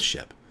 the fourth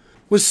ship,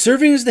 was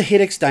serving as the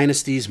Hadex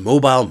dynasty's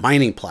mobile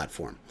mining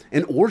platform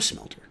and ore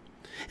smelter.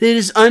 It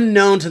is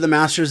unknown to the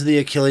masters of the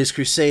Achilles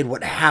Crusade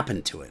what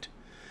happened to it.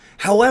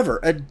 However,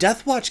 a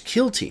Deathwatch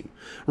kill team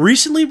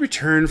recently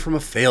returned from a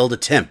failed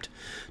attempt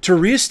to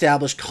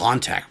re-establish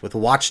contact with the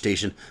watch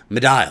station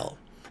Medial,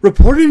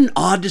 reported an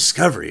odd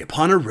discovery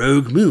upon a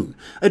rogue moon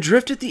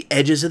adrift at the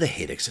edges of the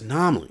Hadex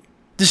Anomaly.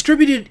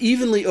 Distributed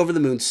evenly over the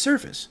moon's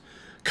surface,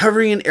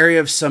 covering an area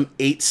of some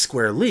 8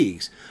 square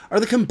leagues, are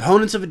the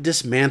components of a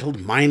dismantled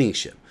mining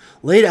ship,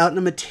 laid out in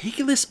a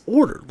meticulous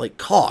order like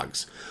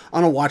cogs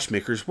on a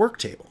watchmaker's work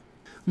table.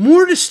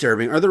 More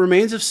disturbing are the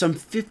remains of some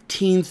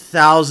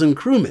 15,000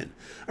 crewmen,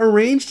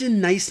 arranged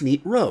in nice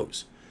neat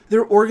rows,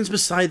 their organs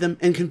beside them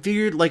and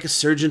configured like a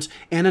surgeon's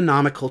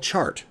anatomical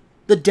chart.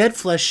 The dead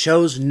flesh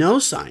shows no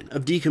sign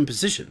of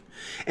decomposition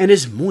and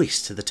is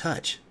moist to the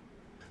touch.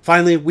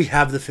 Finally, we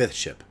have the fifth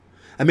ship,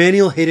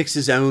 Emmanuel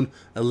Hadex's own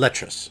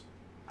Eletris.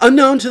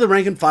 Unknown to the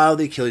rank and file of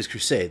the Achilles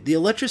Crusade, the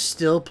Eletris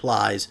still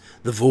plies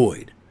the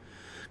void.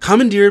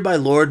 Commandeered by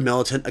Lord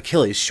Militant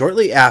Achilles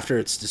shortly after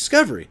its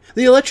discovery,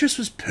 the Eletris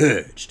was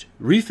purged,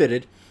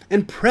 refitted,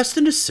 and pressed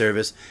into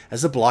service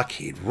as a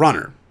blockade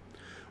runner.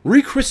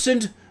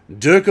 Rechristened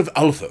Dirk of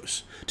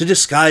Alphos to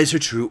disguise her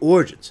true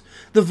origins,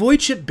 the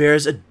void ship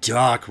bears a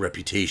dark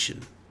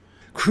reputation.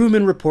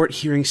 Crewmen report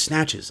hearing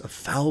snatches of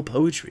foul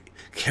poetry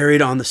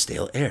carried on the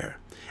stale air,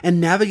 and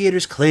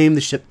navigators claim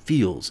the ship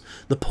feels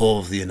the pull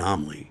of the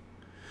anomaly.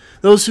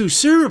 Those who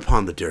serve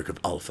upon the Dirk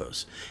of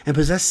Alphos and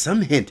possess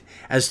some hint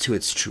as to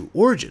its true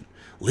origin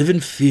live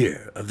in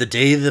fear of the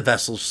day the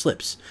vessel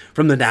slips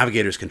from the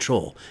navigator's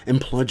control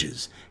and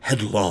plunges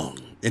headlong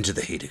into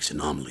the Hadex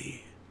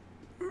Anomaly.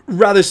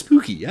 Rather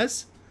spooky,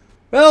 yes?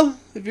 Well,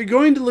 if you're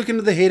going to look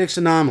into the Hadex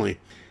Anomaly,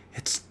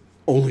 it's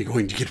only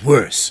going to get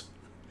worse.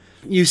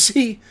 You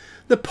see,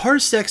 the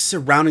parsecs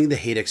surrounding the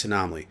Hadex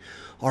Anomaly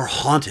are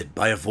haunted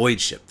by a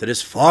void ship that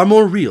is far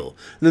more real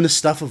than the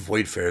stuff of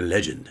Voidfarer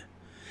legend.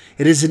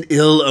 It is an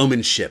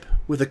ill-omened ship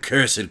with a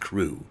cursed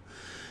crew,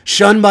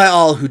 shunned by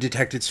all who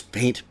detect its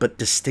faint but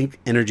distinct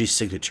energy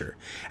signature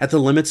at the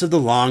limits of the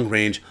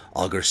long-range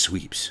auger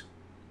sweeps.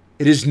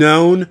 It is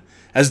known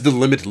as the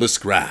Limitless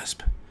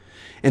Grasp,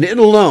 and it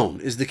alone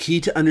is the key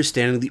to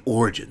understanding the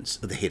origins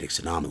of the Hadex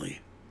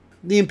Anomaly.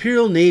 The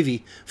Imperial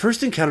Navy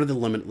first encountered the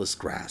Limitless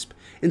Grasp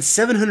in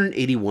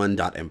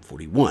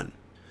 781.M41.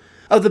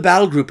 Of the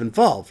battle group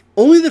involved,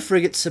 only the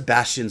frigate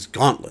Sebastian's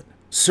Gauntlet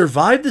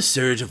survived the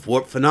surge of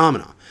warp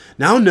phenomena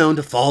now known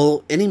to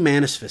follow any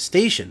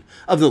manifestation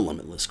of the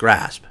Limitless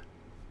Grasp.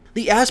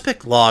 The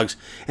aspect logs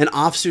and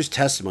officers'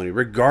 testimony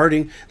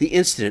regarding the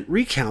incident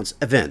recounts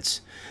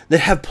events that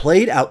have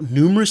played out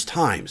numerous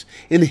times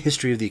in the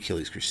history of the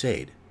Achilles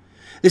Crusade.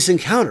 This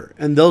encounter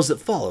and those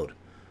that followed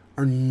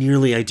are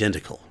nearly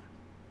identical.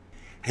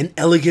 An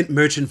elegant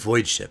merchant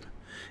void ship,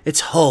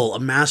 its hull a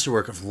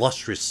masterwork of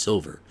lustrous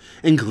silver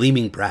and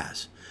gleaming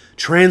brass,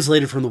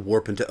 translated from the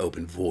warp into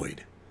open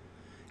void.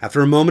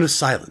 After a moment of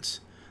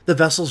silence, the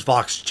vessel's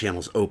Vox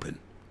channels open,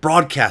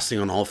 broadcasting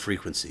on all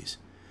frequencies.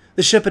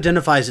 The ship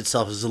identifies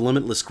itself as the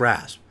Limitless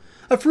Grasp,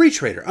 a free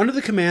trader under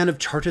the command of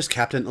Chartist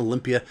Captain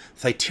Olympia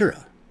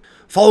Thyatira,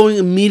 following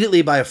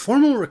immediately by a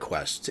formal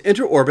request to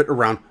enter orbit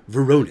around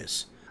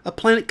ruinous, a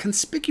planet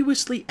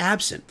conspicuously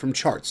absent from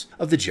charts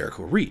of the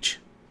Jericho Reach.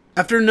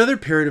 After another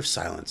period of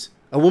silence,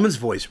 a woman's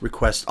voice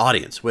requests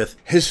audience with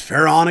His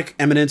Pharaonic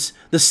Eminence,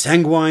 the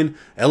Sanguine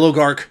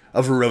Elogarch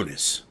of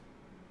ruinous.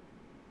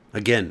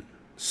 Again,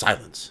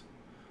 silence,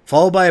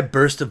 followed by a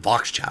burst of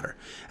vox chatter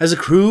as the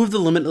crew of the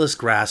Limitless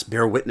Grasp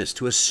bear witness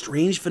to a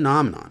strange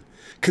phenomenon,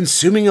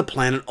 consuming a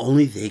planet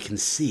only they can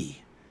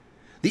see.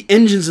 The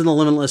engines in the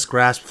Limitless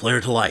Grasp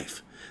flare to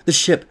life, the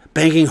ship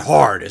banking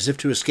hard as if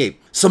to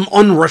escape some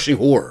unrushing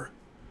horror.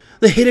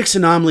 The Hadex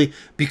Anomaly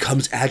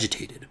becomes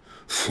agitated,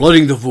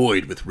 flooding the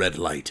void with red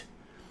light.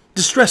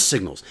 Distress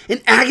signals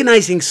and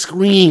agonizing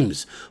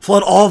screams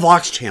flood all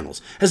Vox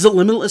channels as the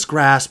Limitless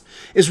Grasp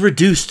is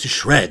reduced to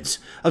shreds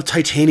of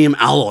titanium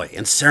alloy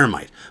and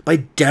ceramite by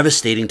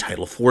devastating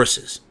tidal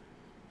forces.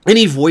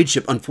 Any void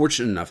ship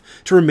unfortunate enough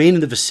to remain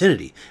in the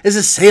vicinity is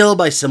assailed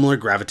by similar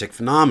gravitic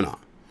phenomena.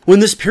 When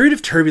this period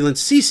of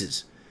turbulence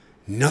ceases,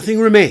 nothing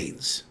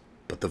remains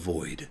but the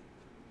void.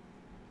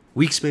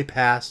 Weeks may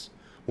pass,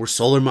 or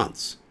solar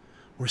months,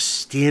 or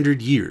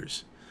standard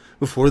years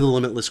before the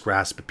Limitless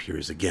Grasp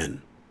appears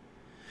again.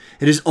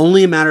 It is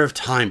only a matter of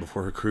time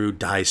before her crew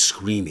dies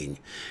screaming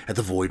at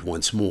the void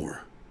once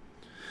more.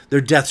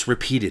 Their deaths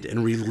repeated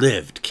and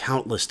relived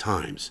countless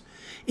times,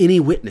 any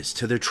witness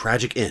to their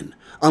tragic end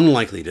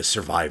unlikely to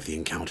survive the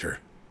encounter.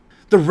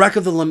 The wreck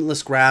of the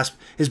Limitless Grasp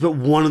is but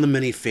one of the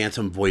many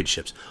phantom void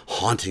ships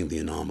haunting the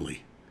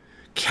anomaly.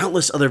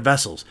 Countless other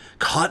vessels,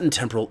 caught in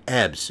temporal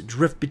ebbs,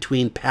 drift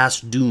between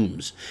past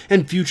dooms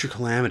and future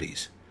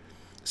calamities.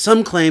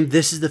 Some claim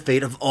this is the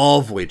fate of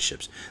all void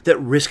ships that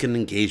risk an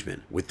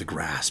engagement with the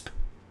Grasp.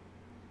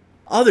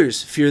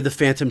 Others fear the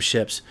phantom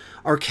ships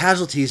are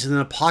casualties in an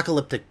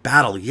apocalyptic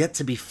battle yet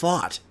to be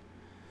fought.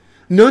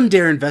 None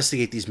dare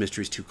investigate these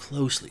mysteries too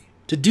closely.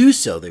 To do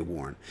so, they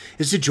warn,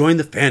 is to join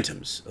the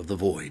phantoms of the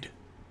void.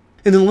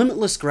 In the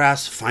Limitless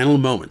Grasp's final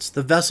moments,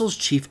 the vessel's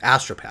chief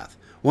astropath,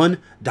 one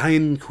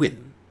Diane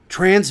Quinn,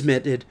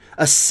 transmitted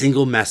a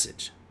single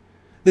message.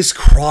 This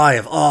cry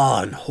of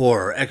awe and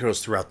horror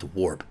echoes throughout the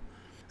warp.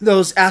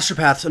 Those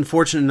astropaths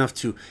unfortunate enough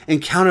to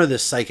encounter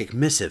this psychic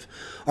missive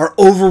are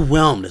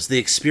overwhelmed as they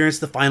experience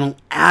the final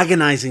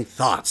agonizing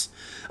thoughts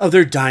of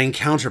their dying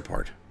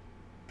counterpart.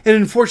 An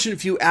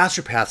unfortunate few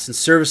astropaths in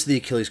service of the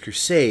Achilles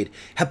Crusade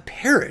have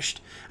perished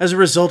as a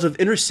result of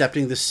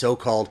intercepting the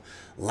so-called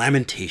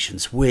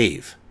Lamentations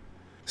wave.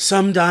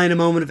 Some die in a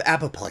moment of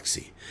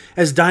apoplexy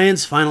as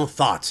Diane's final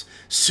thoughts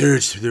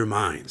surge through their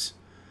minds.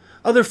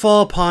 Others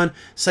fall upon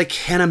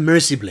Psychana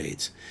mercy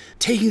blades,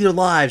 taking their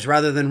lives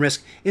rather than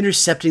risk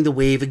intercepting the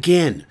wave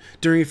again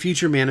during a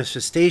future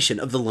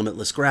manifestation of the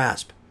Limitless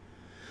Grasp.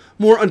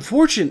 More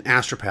unfortunate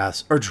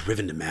astropaths are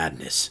driven to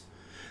madness,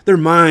 their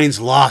minds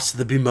lost to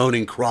the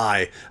bemoaning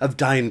cry of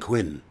Diane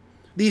Quinn.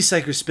 These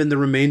psychers spend the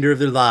remainder of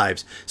their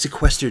lives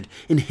sequestered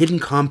in hidden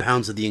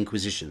compounds of the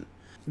Inquisition,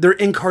 their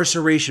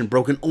incarceration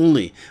broken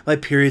only by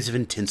periods of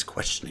intense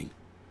questioning.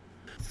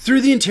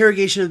 Through the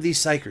interrogation of these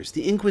psychers,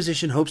 the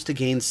Inquisition hopes to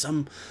gain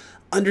some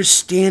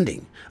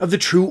understanding of the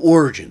true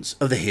origins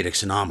of the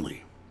Hadex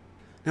Anomaly.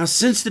 Now,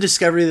 since the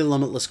discovery of the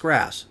Limitless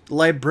Grasp, the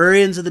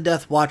librarians of the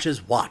Death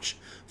Watch's watch,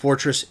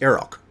 Fortress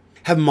Erok,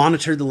 have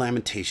monitored the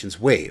Lamentations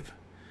wave,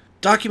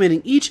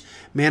 documenting each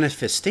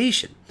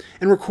manifestation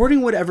and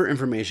recording whatever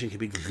information can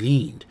be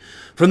gleaned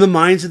from the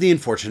minds of the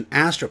unfortunate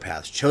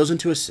astropaths chosen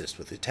to assist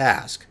with the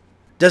task.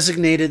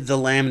 Designated the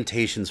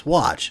Lamentations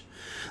Watch,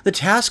 the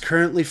task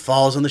currently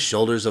falls on the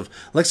shoulders of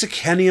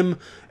Lexicanium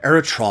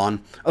Eritron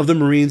of the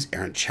Marines'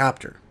 Errant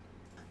Chapter.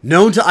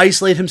 Known to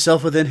isolate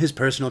himself within his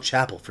personal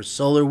chapel for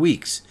solar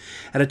weeks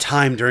at a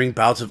time during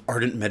bouts of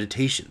ardent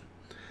meditation,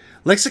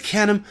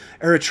 Lexicanium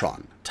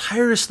Eritron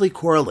tirelessly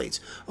correlates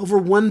over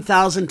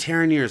 1,000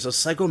 teraneers of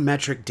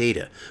psychometric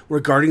data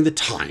regarding the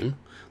time,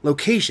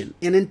 location,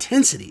 and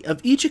intensity of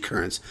each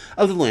occurrence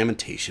of the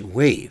Lamentation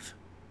wave.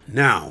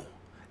 Now,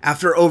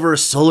 after over a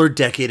solar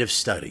decade of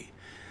study,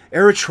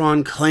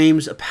 Eritron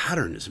claims a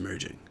pattern is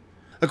emerging.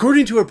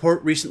 According to a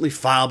report recently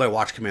filed by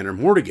Watch Commander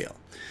Mortigale,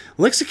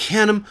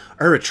 Lexicanium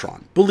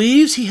Eritron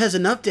believes he has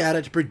enough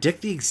data to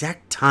predict the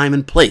exact time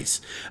and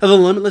place of the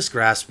Limitless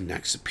Grasp's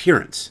next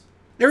appearance.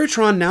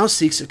 Eritron now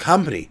seeks a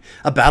company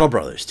of Battle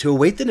Brothers to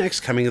await the next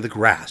coming of the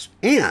Grasp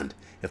and,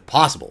 if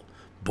possible,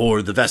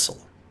 board the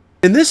vessel.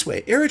 In this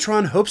way,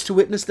 Eritron hopes to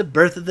witness the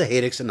birth of the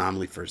Hadex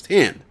Anomaly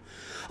firsthand,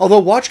 although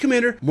Watch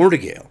Commander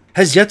Mortigale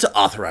has yet to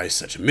authorize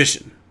such a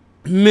mission.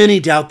 Many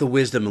doubt the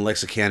wisdom of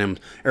Lexicanium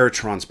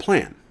Eritron's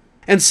plan,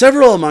 and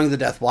several among the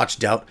Death Watch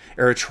doubt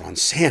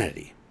Eritron's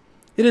sanity.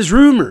 It is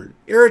rumored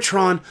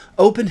Eritron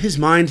opened his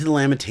mind to the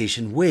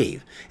Lamentation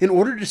wave in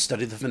order to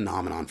study the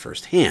phenomenon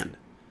firsthand.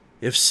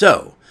 If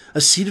so, a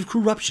seed of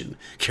corruption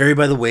carried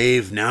by the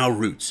wave now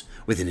roots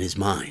within his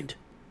mind.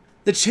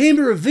 The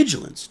Chamber of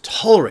Vigilance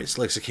tolerates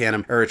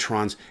Lexicanium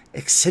Eritron's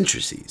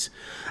eccentricities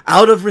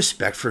out of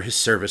respect for his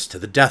service to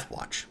the Death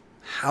Watch.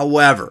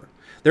 However,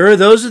 There are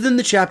those within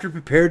the chapter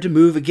prepared to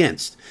move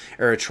against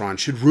Eritron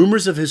should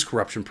rumors of his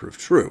corruption prove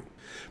true,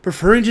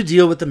 preferring to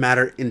deal with the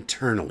matter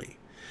internally,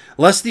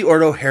 lest the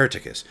Ordo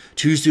Hereticus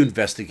choose to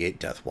investigate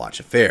Death Watch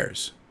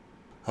affairs.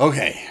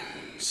 Okay,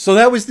 so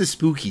that was the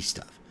spooky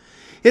stuff.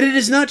 Yet it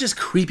is not just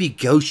creepy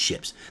ghost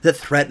ships that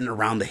threaten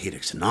around the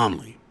Hadex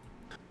Anomaly.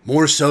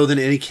 More so than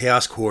any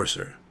Chaos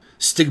Courser,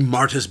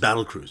 Stigmartus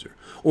battlecruiser,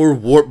 or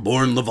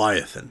Warp-born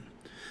Leviathan,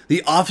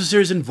 the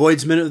officers and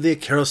voidsmen of the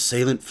Acheros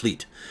Salient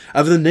fleet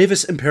of the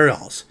Navis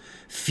Imperialis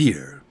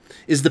fear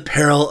is the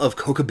peril of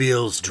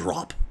Cocobeel's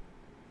drop.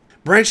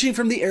 Branching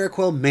from the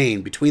Aeroquell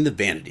main between the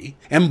Vanity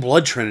and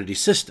Blood Trinity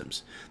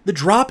systems, the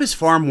drop is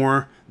far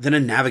more than a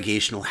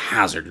navigational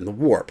hazard in the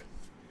warp.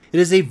 It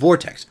is a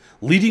vortex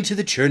leading to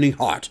the churning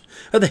heart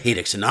of the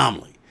Hadex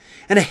Anomaly,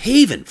 and a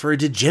haven for a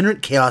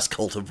degenerate chaos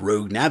cult of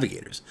rogue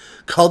navigators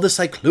called the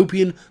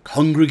Cyclopean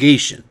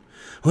Congregation,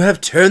 who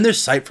have turned their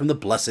sight from the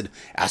blessed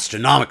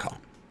Astronomicon.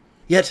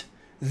 Yet,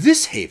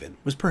 this haven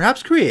was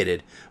perhaps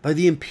created by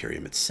the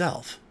Imperium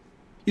itself.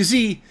 You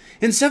see,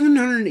 in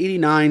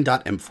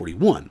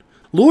 789.M41,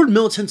 Lord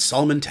Militant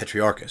Solomon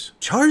Tetriarchus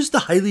charged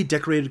the highly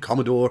decorated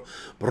Commodore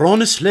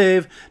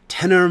Bronislav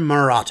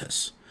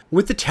Tenermaratus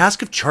with the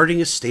task of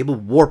charting a stable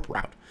warp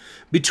route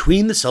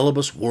between the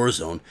Celebus War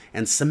Zone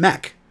and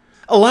Samek,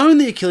 allowing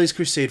the Achilles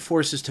Crusade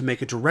forces to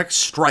make a direct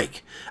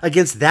strike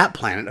against that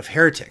planet of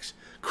heretics,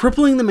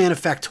 crippling the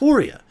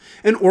Manufactoria,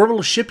 an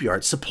orbital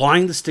shipyard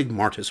supplying the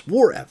Stigmartus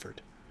war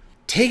effort.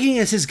 Taking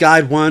as his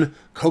guide one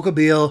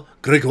Cocobeel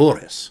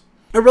Gregoris,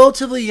 a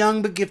relatively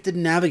young but gifted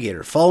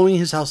navigator following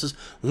his house's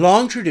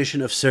long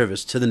tradition of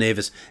service to the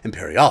Navis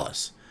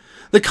Imperialis,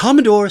 the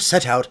Commodore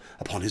set out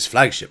upon his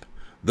flagship,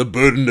 the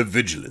Burden of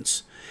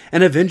Vigilance,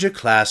 an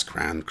Avenger-class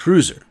Grand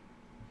Cruiser.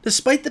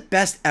 Despite the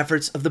best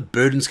efforts of the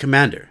Burden's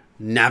commander,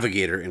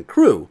 navigator, and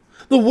crew,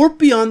 the warp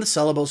beyond the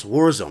Celebos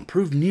war zone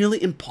proved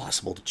nearly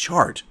impossible to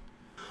chart.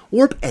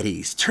 Warp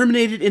eddies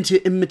terminated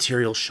into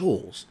immaterial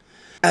shoals.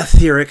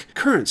 Etheric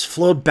currents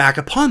flowed back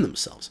upon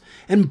themselves,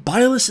 and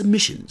bilious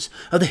emissions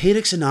of the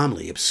Hadex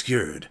Anomaly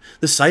obscured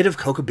the sight of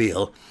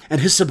Cocobeel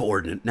and his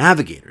subordinate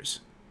navigators.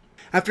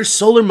 After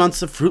solar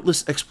months of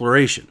fruitless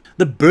exploration,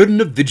 the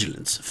Burden of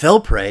Vigilance fell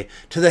prey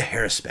to the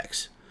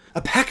Haruspecs,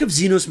 a pack of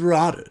Xenos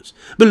marauders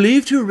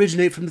believed to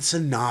originate from the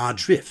Sanaa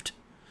Drift.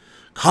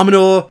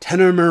 Commodore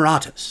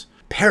Tenermaratus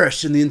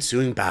perished in the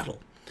ensuing battle,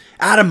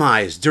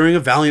 atomized during a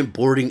valiant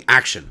boarding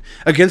action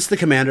against the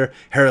commander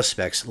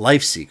Haruspec's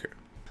Lifeseeker.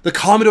 The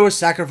Commodore's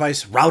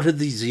sacrifice routed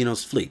the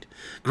Xenos fleet,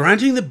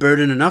 granting the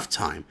Burden enough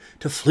time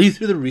to flee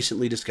through the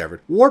recently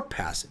discovered warp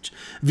passage,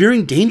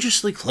 veering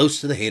dangerously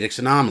close to the Hadex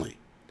Anomaly.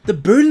 The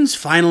Burden's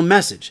final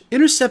message,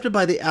 intercepted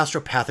by the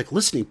astropathic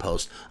listening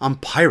post on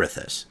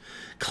Pyrathus,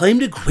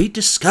 claimed a great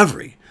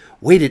discovery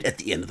waited at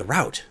the end of the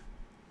route.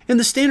 In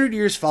the standard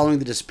years following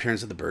the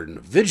disappearance of the Burden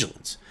of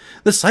Vigilance,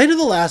 the site of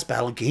the last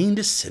battle gained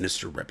a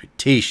sinister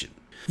reputation.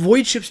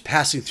 Void ships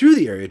passing through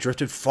the area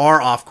drifted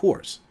far off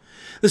course.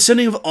 The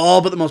sending of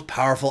all but the most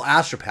powerful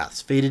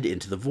astropaths faded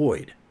into the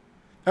void.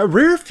 A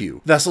rare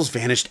few vessels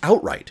vanished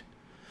outright.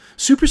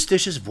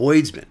 Superstitious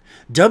voidsmen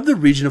dubbed the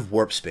region of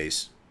warp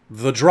space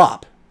the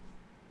Drop.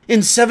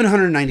 In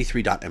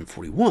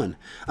 793.M41,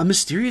 a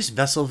mysterious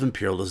vessel of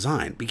Imperial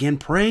design began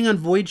preying on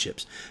void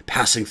ships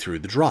passing through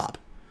the Drop.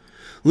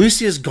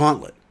 Lucius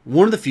Gauntlet,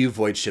 one of the few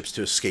void ships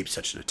to escape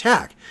such an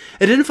attack,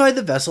 identified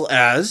the vessel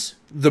as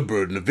the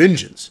Burden of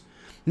Vengeance,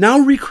 now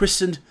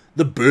rechristened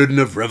the Burden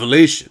of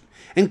Revelation,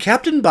 and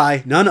captained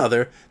by none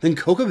other than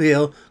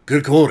Cocobeel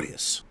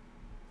Gregorius.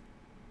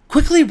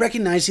 Quickly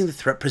recognizing the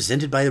threat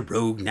presented by the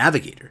rogue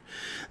navigator,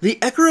 the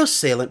Acheros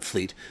Salient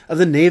fleet of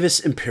the Navis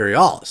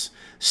Imperialis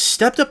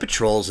stepped up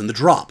patrols in the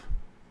Drop.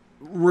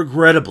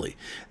 Regrettably,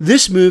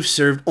 this move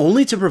served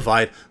only to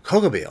provide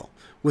Cocobeel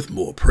with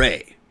more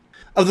prey.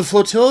 Of the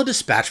flotilla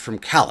dispatched from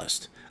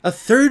Callist, a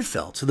third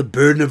fell to the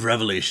Burden of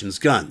Revelation's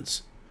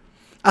guns.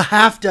 A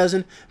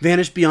half-dozen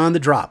vanished beyond the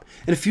Drop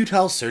in a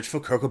futile search for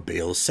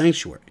Cocobeel's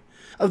sanctuary.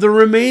 Of the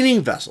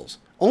remaining vessels,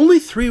 only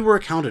 3 were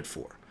accounted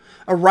for,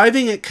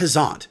 arriving at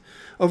Kazant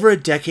over a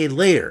decade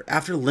later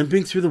after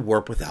limping through the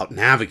warp without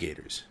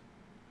navigators.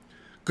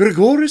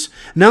 Gregorius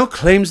now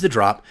claims the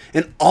Drop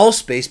and all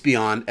space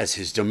beyond as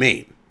his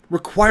domain,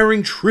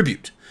 requiring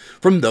tribute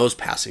from those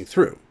passing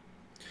through.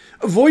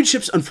 Void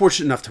ships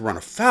unfortunate enough to run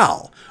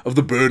afoul of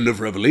the Burden of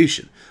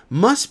Revelation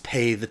must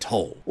pay the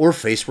toll or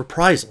face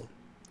reprisal.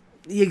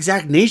 The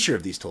exact nature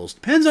of these tolls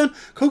depends on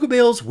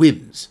Cocobeel's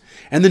whims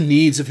and the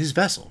needs of his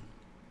vessel.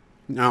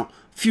 Now,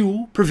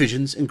 fuel,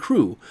 provisions, and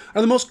crew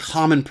are the most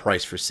common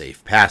price for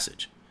safe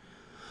passage.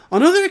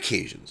 On other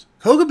occasions,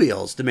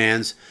 Cocobeel's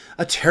demands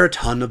a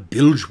teraton of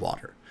bilge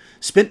water,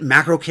 spent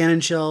macro cannon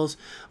shells,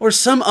 or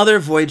some other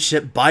void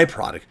ship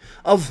byproduct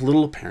of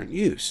little apparent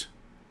use.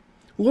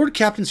 Lord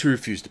captains who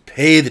refuse to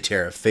pay the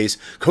tariff face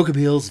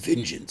Cocobeel's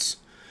vengeance.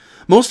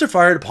 Most are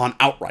fired upon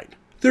outright,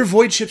 their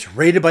void ships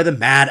raided by the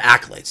mad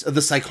acolytes of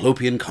the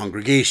Cyclopean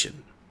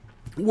Congregation.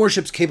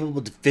 Warships capable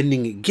of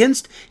defending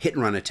against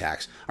hit-and-run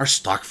attacks are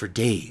stocked for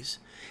days,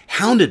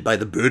 hounded by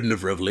the burden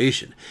of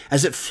revelation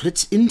as it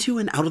flits into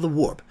and out of the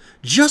warp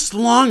just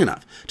long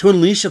enough to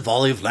unleash a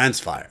volley of lance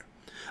fire.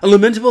 A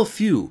lamentable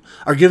few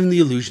are given the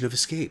illusion of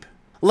escape,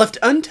 left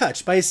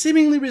untouched by a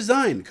seemingly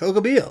resigned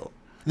Kokobeel.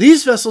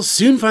 These vessels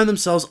soon find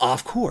themselves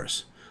off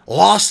course,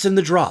 lost in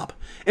the drop,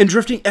 and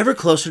drifting ever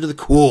closer to the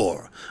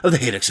core of the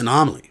Hadex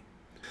Anomaly.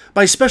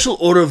 By special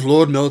order of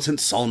Lord Militant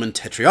Solomon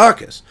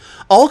Tetrarchus,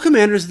 all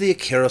commanders of the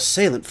Acheros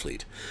Salient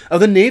fleet of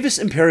the Navis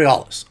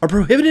Imperialis are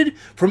prohibited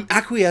from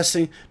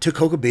acquiescing to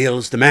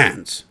Kokobeel's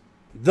demands.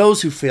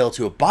 Those who fail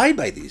to abide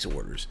by these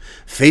orders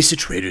face a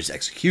traitor's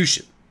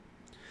execution.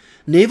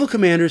 Naval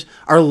commanders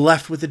are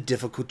left with a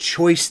difficult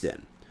choice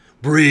then: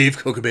 brave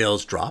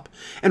Kokobeel's drop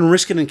and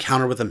risk an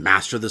encounter with a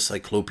master of the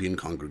Cyclopean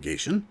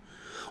congregation,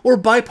 or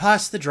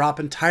bypass the drop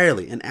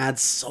entirely and add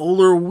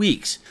solar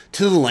weeks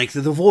to the length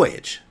of the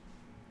voyage.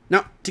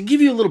 Now, to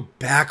give you a little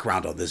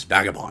background on this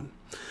vagabond,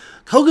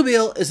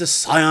 Kokobeel is a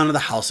scion of the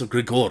House of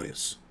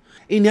Gregorius,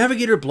 a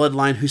navigator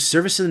bloodline whose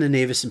service in the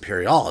Navis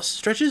Imperialis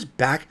stretches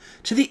back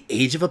to the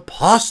age of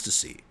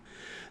apostasy.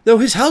 Though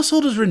his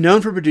household is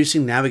renowned for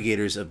producing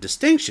navigators of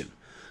distinction,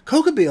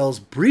 Kokobeel's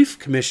brief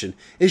commission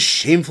is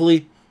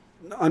shamefully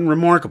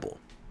unremarkable.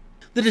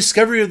 The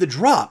discovery of the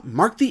drop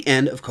marked the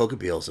end of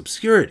Kokobeel's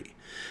obscurity,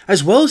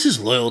 as well as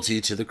his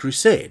loyalty to the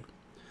Crusade.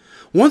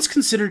 Once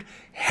considered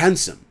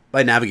handsome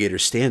by navigator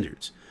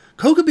standards,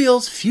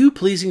 Kokobeel's few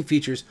pleasing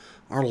features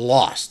are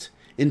lost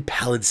in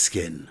pallid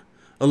skin,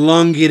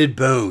 elongated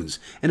bones,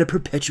 and a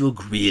perpetual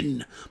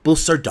grin, both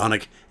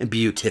sardonic and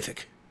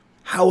beatific.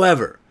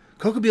 However,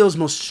 Kokobeel's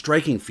most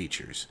striking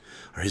features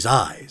are his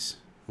eyes,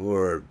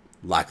 or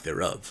lack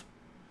thereof.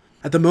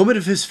 At the moment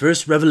of his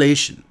first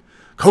revelation,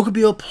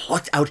 Kokobeel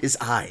plucked out his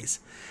eyes,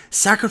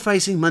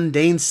 sacrificing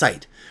mundane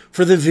sight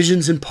for the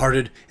visions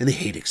imparted in the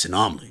Hadex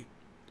Anomaly.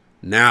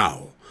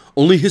 Now,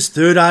 only his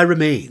third eye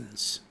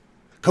remains.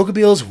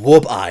 Kokobeel's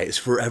warp eye is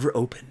forever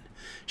open,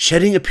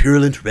 shedding a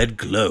purulent red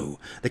glow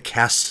that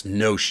casts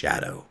no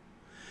shadow.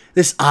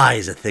 This eye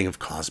is a thing of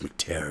cosmic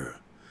terror.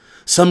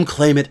 Some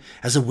claim it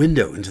as a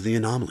window into the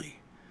anomaly.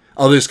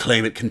 Others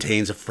claim it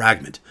contains a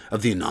fragment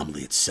of the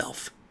anomaly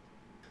itself.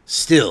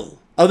 Still,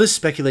 others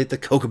speculate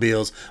that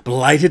Kokobeel's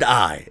blighted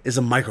eye is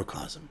a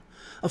microcosm,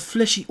 a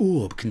fleshy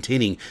orb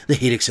containing the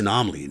Hadex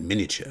Anomaly in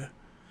miniature.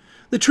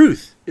 The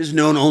truth is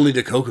known only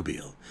to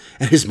Kokobeel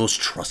and his most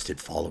trusted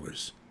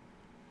followers.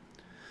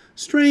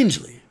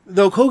 Strangely,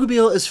 though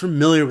Kokobeel is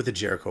familiar with the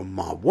Jericho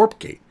Maw Warp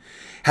Gate,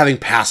 having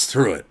passed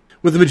through it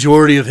with the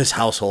majority of his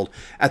household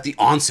at the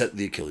onset of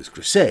the Achilles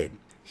Crusade,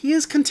 he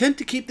is content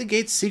to keep the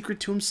gate's secret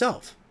to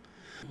himself.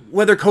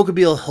 Whether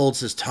Kokobeel holds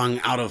his tongue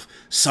out of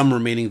some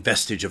remaining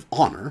vestige of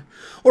honor,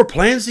 or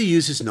plans to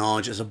use his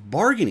knowledge as a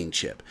bargaining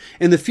chip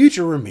in the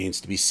future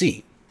remains to be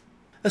seen.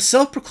 A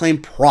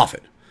self-proclaimed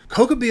prophet,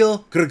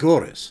 Kokobeel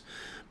Gregorius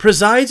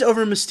presides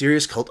over a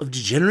mysterious cult of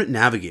degenerate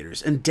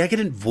navigators and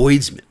decadent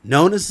voidsmen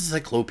known as the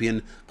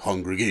Cyclopean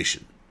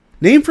Congregation.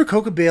 Named for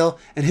Kokobeel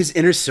and his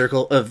inner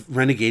circle of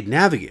renegade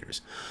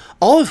navigators,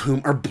 all of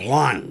whom are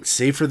blind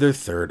save for their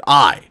third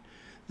eye.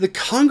 The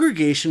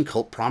Congregation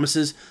cult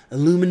promises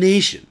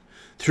illumination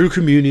through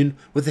communion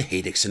with the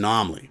Hadex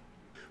Anomaly.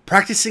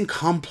 Practicing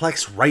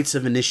complex rites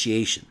of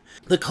initiation,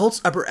 the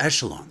cult's upper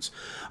echelons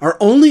are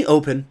only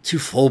open to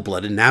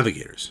full-blooded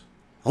navigators.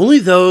 Only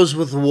those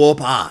with the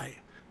warp eye,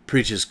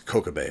 preaches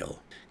Kokobeel,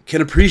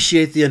 can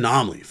appreciate the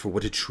anomaly for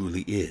what it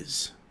truly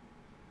is.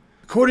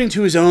 According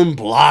to his own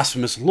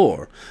blasphemous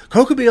lore,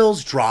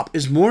 Kokobeel's drop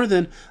is more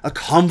than a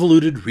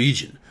convoluted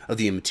region of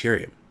the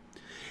Imperium.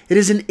 It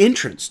is an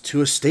entrance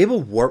to a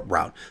stable warp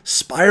route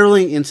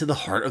spiraling into the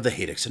heart of the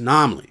Hadex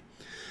Anomaly,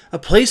 a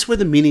place where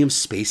the meaning of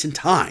space and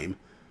time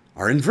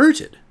are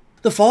inverted.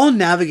 The fallen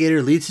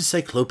navigator leads his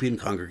Cyclopean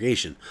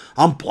congregation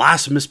on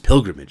blasphemous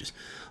pilgrimages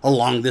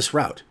along this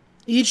route,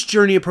 each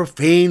journey a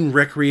profane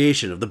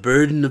recreation of the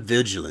burden of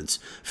vigilance,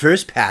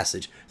 first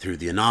passage through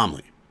the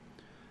anomaly.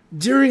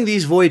 During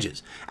these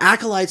voyages,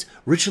 acolytes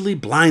ritually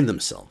blind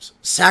themselves,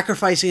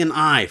 sacrificing an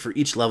eye for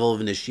each level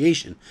of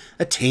initiation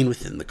attained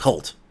within the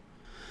cult.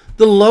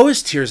 The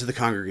lowest tiers of the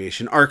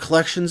congregation are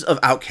collections of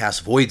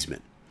outcast voidsmen.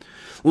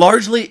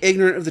 Largely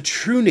ignorant of the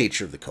true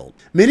nature of the cult,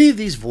 many of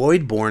these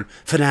void-born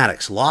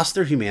fanatics lost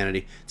their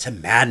humanity to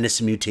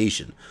madness and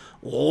mutation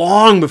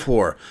long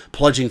before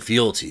pledging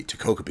fealty to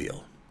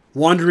Kokobeel.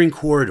 Wandering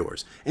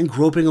corridors and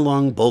groping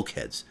along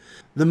bulkheads,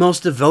 the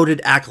most devoted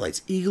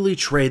acolytes eagerly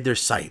trade their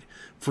sight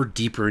for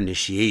deeper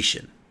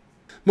initiation.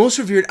 Most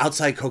revered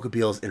outside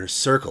Kokobeel's inner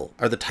circle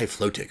are the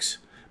Typhlotics,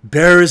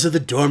 bearers of the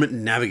dormant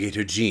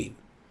navigator gene.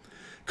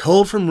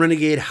 Culled from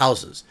renegade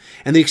houses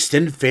and the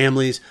extended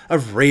families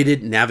of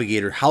raided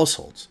navigator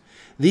households,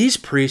 these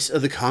priests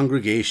of the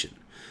congregation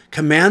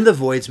command the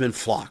voidsmen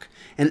flock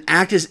and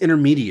act as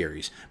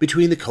intermediaries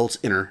between the cult's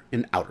inner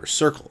and outer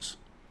circles.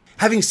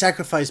 Having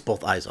sacrificed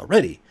both eyes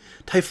already,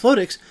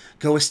 Typhlotics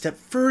go a step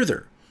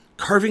further,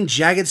 carving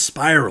jagged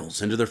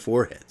spirals into their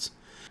foreheads,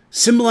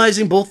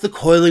 symbolizing both the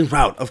coiling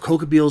route of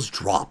Kokobeel's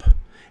drop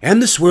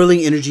and the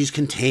swirling energies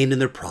contained in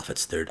their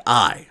prophet's third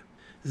eye.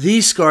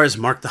 These scars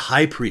mark the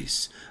high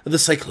priests of the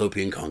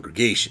Cyclopean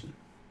congregation.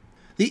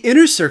 The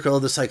inner circle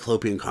of the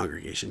Cyclopean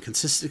congregation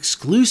consists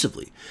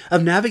exclusively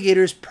of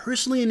navigators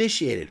personally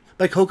initiated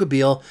by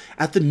Kokabeel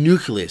at the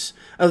nucleus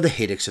of the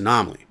Hadex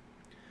Anomaly.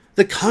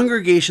 The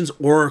congregation's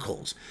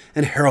oracles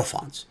and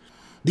hierophants,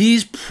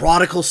 these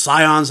prodigal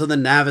scions of the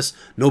Navis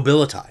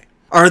Nobilitae,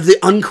 are the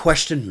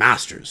unquestioned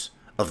masters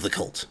of the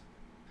cult.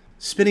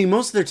 Spending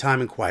most of their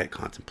time in quiet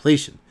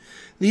contemplation,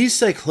 these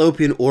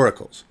Cyclopean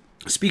oracles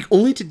speak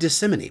only to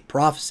disseminate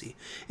prophecy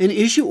and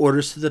issue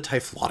orders to the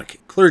Typhlotic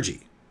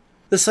clergy.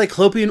 The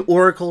Cyclopean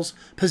oracles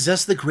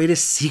possess the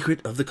greatest secret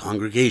of the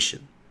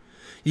congregation.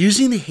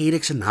 Using the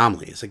Hadex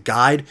Anomaly as a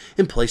guide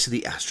in place of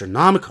the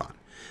Astronomicon,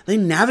 they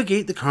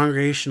navigate the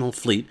congregational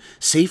fleet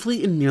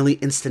safely and nearly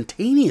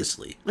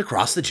instantaneously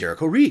across the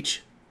Jericho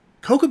Reach.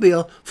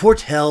 Kokabeel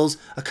foretells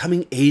a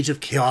coming age of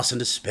chaos and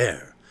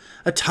despair,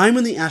 a time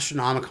when the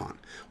Astronomicon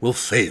will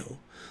fail,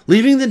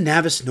 leaving the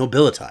Navis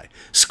Nobilitae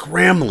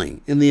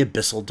scrambling in the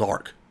abyssal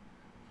dark.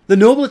 The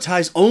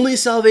Nobilitae's only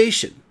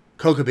salvation,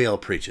 Kokabeel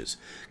preaches,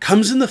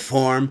 comes in the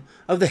form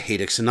of the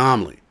Hadex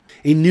Anomaly,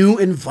 a new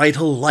and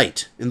vital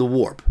light in the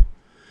warp.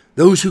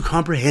 Those who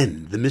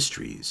comprehend the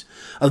mysteries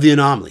of the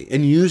anomaly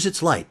and use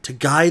its light to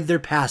guide their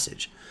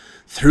passage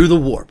through the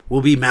warp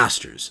will be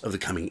masters of the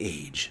coming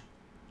age.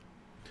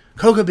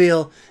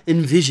 Kokabeel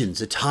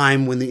envisions a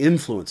time when the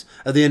influence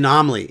of the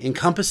anomaly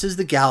encompasses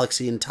the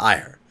galaxy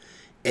entire,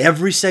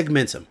 every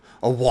segmentum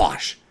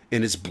awash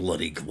in its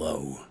bloody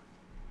glow.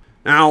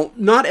 Now,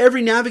 not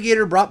every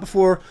navigator brought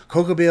before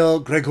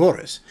Kokabeel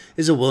Gregoris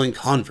is a willing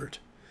convert.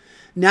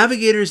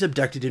 Navigators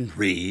abducted in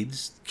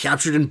raids,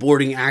 captured in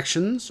boarding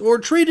actions, or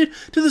traded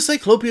to the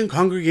Cyclopean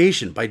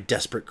congregation by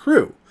desperate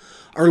crew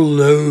are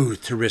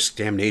loath to risk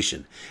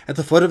damnation at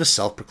the foot of a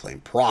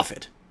self-proclaimed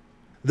prophet.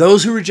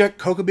 Those who reject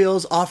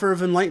Kokabeel's offer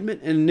of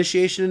enlightenment and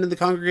initiation into the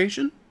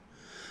congregation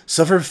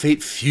suffer a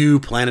fate few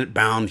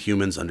planet-bound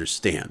humans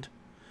understand.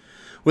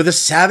 With a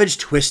savage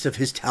twist of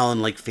his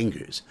talon-like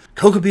fingers,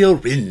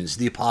 Kokabeel rends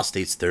the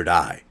apostate's third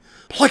eye,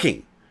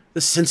 plucking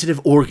the sensitive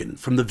organ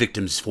from the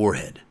victim's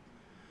forehead.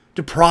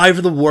 Deprived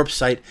of the warp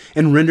sight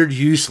and rendered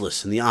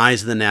useless in the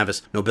eyes of the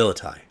Navis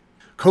Nobilitae,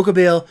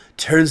 Kokabeel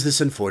turns this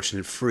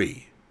unfortunate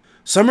free.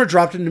 Some are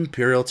dropped into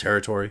Imperial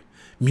territory,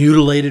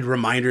 mutilated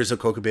reminders of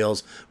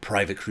Kokabeel's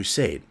private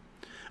crusade.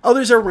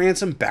 Others are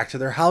ransomed back to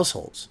their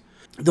households.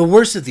 The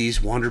worst of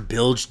these wander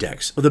bilge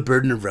decks of the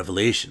burden of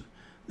revelation,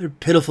 their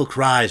pitiful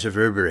cries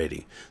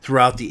reverberating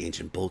throughout the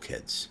ancient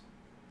bulkheads.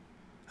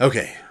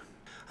 Okay,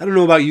 I don't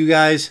know about you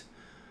guys,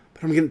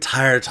 but I'm getting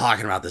tired of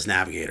talking about this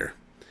navigator.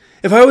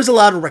 If I was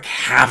allowed to wreak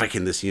havoc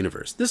in this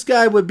universe, this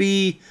guy would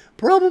be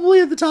probably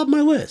at the top of my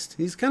list.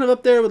 He's kind of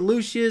up there with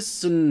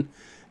Lucius and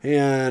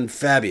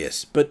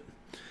Fabius, but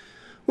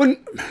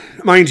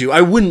mind you,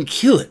 I wouldn't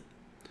kill it.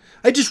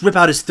 I'd just rip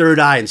out his third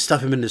eye and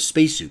stuff him in a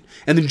spacesuit,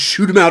 and then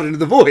shoot him out into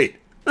the void.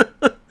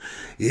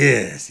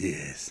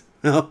 Yes.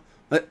 Well,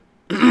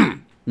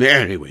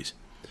 anyways,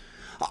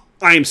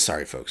 I'm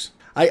sorry, folks.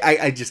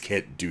 I just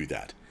can't do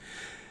that.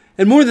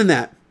 And more than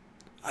that,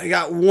 I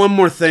got one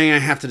more thing I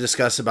have to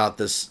discuss about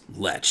this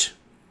Lech,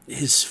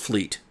 his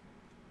fleet.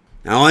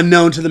 Now,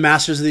 unknown to the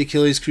masters of the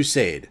Achilles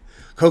Crusade,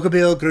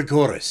 Kokabeel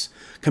Gregoris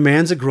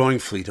commands a growing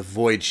fleet of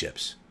void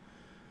ships.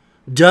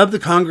 Dubbed the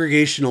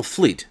Congregational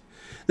Fleet,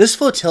 this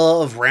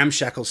flotilla of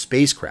ramshackle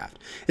spacecraft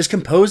is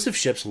composed of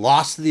ships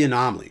lost to the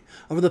anomaly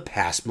over the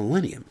past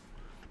millennium.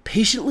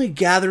 Patiently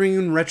gathering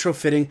and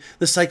retrofitting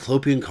the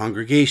Cyclopean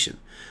congregation,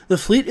 the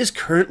fleet is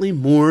currently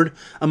moored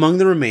among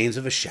the remains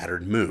of a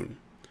shattered moon.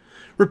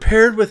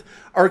 Repaired with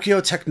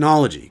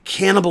archaeotechnology,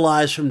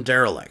 cannibalized from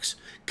derelicts,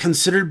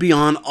 considered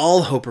beyond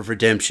all hope of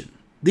redemption,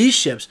 these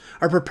ships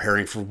are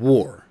preparing for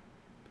war.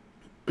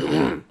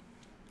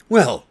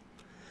 Well,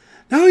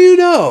 now you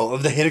know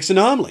of the Hadex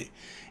Anomaly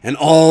and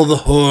all the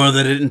horror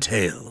that it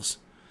entails.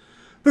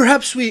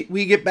 Perhaps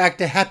we get back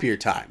to happier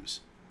times.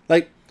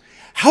 Like,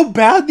 how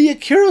bad the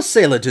Acheros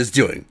Salient is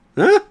doing,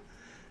 huh?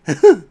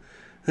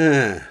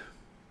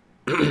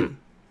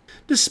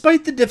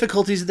 Despite the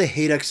difficulties of the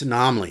Hadex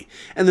Anomaly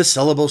and the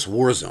Celebos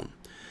War Zone,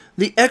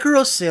 the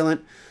Acheros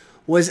Salient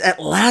was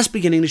at last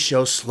beginning to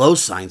show slow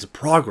signs of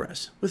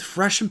progress, with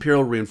fresh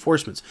Imperial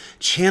reinforcements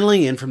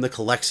channeling in from the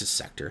Calexis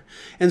sector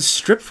and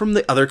stripped from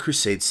the other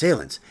Crusade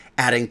Salients,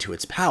 adding to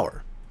its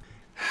power.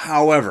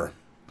 However,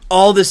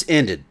 all this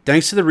ended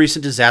thanks to the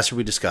recent disaster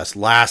we discussed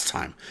last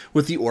time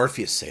with the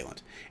Orpheus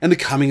Salient and the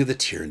coming of the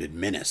Tyranid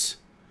menace.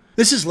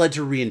 This has led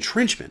to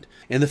re-entrenchment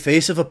in the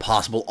face of a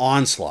possible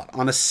onslaught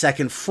on a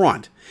second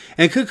front,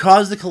 and could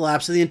cause the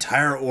collapse of the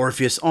entire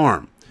Orpheus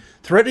arm,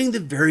 threatening the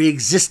very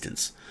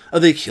existence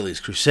of the Achilles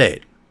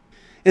Crusade.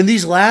 In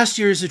these last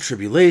years of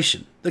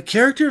tribulation, the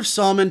character of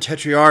Solomon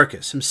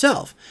Tetrarchus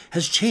himself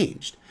has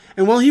changed,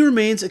 and while he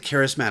remains a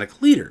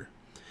charismatic leader,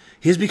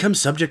 he has become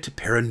subject to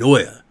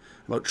paranoia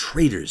about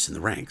traitors in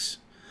the ranks.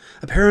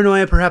 A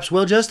paranoia perhaps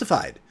well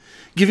justified,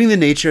 given the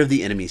nature of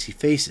the enemies he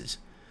faces,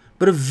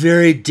 but a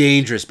very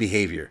dangerous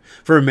behavior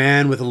for a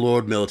man with a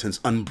Lord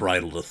Militant's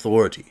unbridled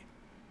authority.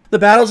 The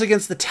battles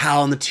against the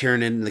Tau and the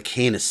Tyranid and the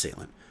Canis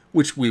Salient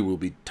which we will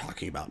be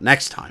talking about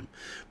next time,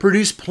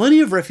 produce plenty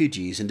of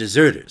refugees and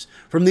deserters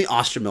from the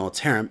Ostra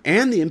Militarum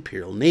and the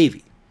Imperial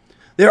Navy.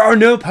 There are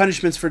no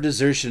punishments for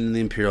desertion in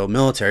the Imperial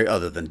military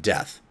other than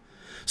death,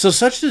 so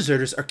such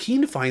deserters are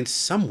keen to find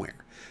somewhere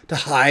to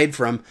hide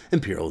from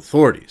Imperial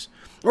authorities,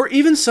 or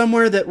even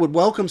somewhere that would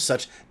welcome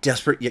such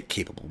desperate yet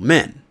capable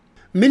men.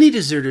 Many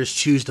deserters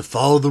choose to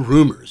follow the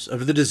rumors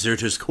of the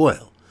Deserters'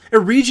 Coil, a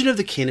region of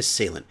the Canis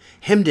Salient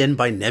hemmed in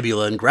by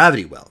nebula and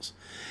gravity wells,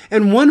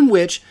 and one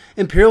which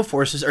Imperial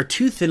forces are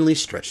too thinly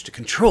stretched to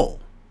control.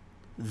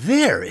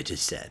 There, it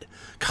is said,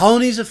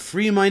 colonies of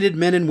free-minded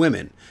men and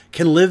women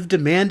can live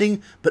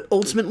demanding but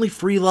ultimately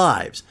free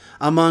lives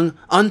among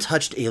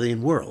untouched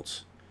alien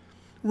worlds.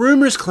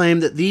 Rumors claim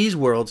that these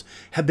worlds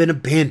have been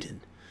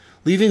abandoned,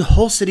 leaving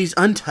whole cities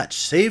untouched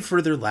save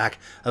for their lack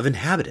of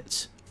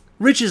inhabitants.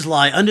 Riches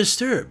lie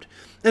undisturbed,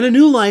 and a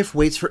new life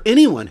waits for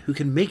anyone who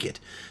can make it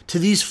to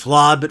these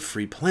flawed but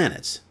free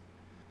planets.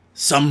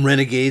 Some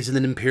renegades in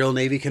the Imperial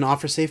Navy can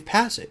offer safe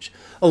passage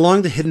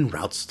along the hidden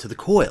routes to the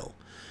Coil,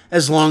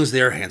 as long as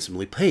they are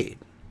handsomely paid.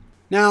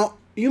 Now,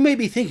 you may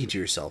be thinking to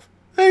yourself,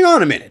 hang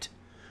on a minute.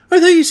 I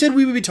thought you said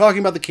we would be talking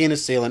about the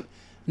Canis Salient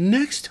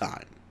next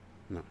time.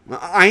 No,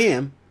 I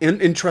am,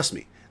 and trust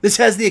me, this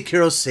has the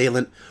Acheros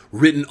Salient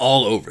written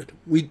all over it.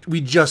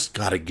 We just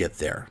gotta get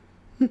there.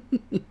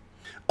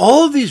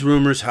 All of these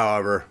rumors,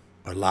 however,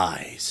 are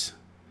lies.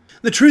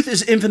 The truth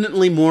is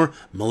infinitely more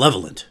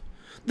malevolent.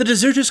 The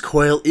Deserters'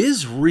 Coil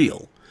is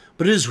real,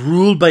 but it is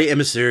ruled by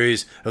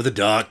emissaries of the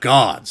Dark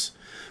Gods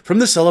from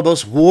the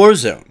Celebos War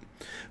Zone,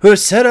 who have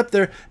set up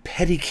their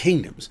petty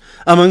kingdoms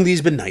among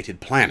these benighted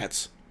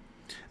planets.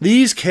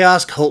 These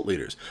chaos cult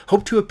leaders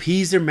hope to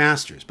appease their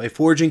masters by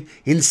forging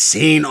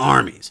insane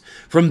armies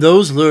from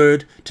those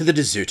lured to the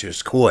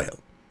Deserters' Coil,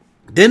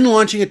 then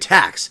launching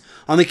attacks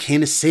on the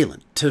Canis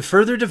Salient to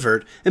further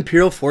divert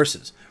Imperial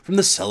forces from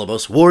the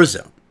Celebos War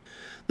Zone.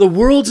 The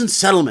worlds and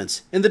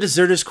settlements in the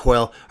Deserters'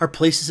 Coil are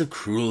places of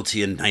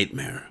cruelty and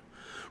nightmare,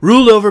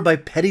 ruled over by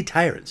petty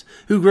tyrants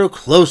who grow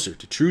closer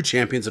to true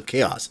champions of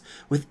chaos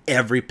with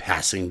every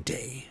passing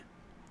day.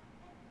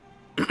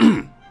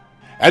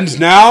 And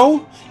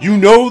now, you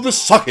know the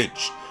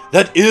suckage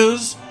that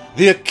is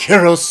the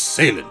Acheros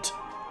Salient.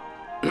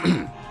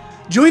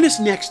 Join us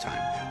next time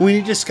when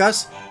we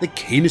discuss the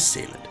Canis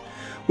Salient,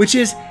 which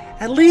is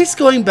at least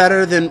going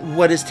better than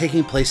what is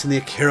taking place in the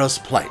Acheros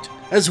Plight,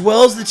 as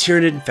well as the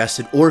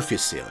Tyranid-infested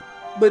Orpheus Salient,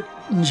 but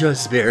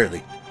just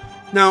barely.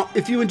 Now,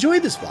 if you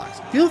enjoyed this vlog,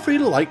 feel free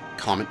to like,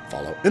 comment,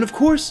 follow, and of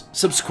course,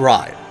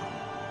 subscribe.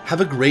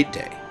 Have a great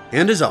day,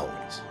 and as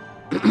always,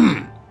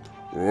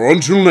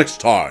 Until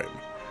next time,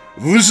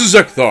 this is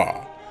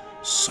Zeckthar,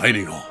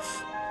 signing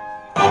off.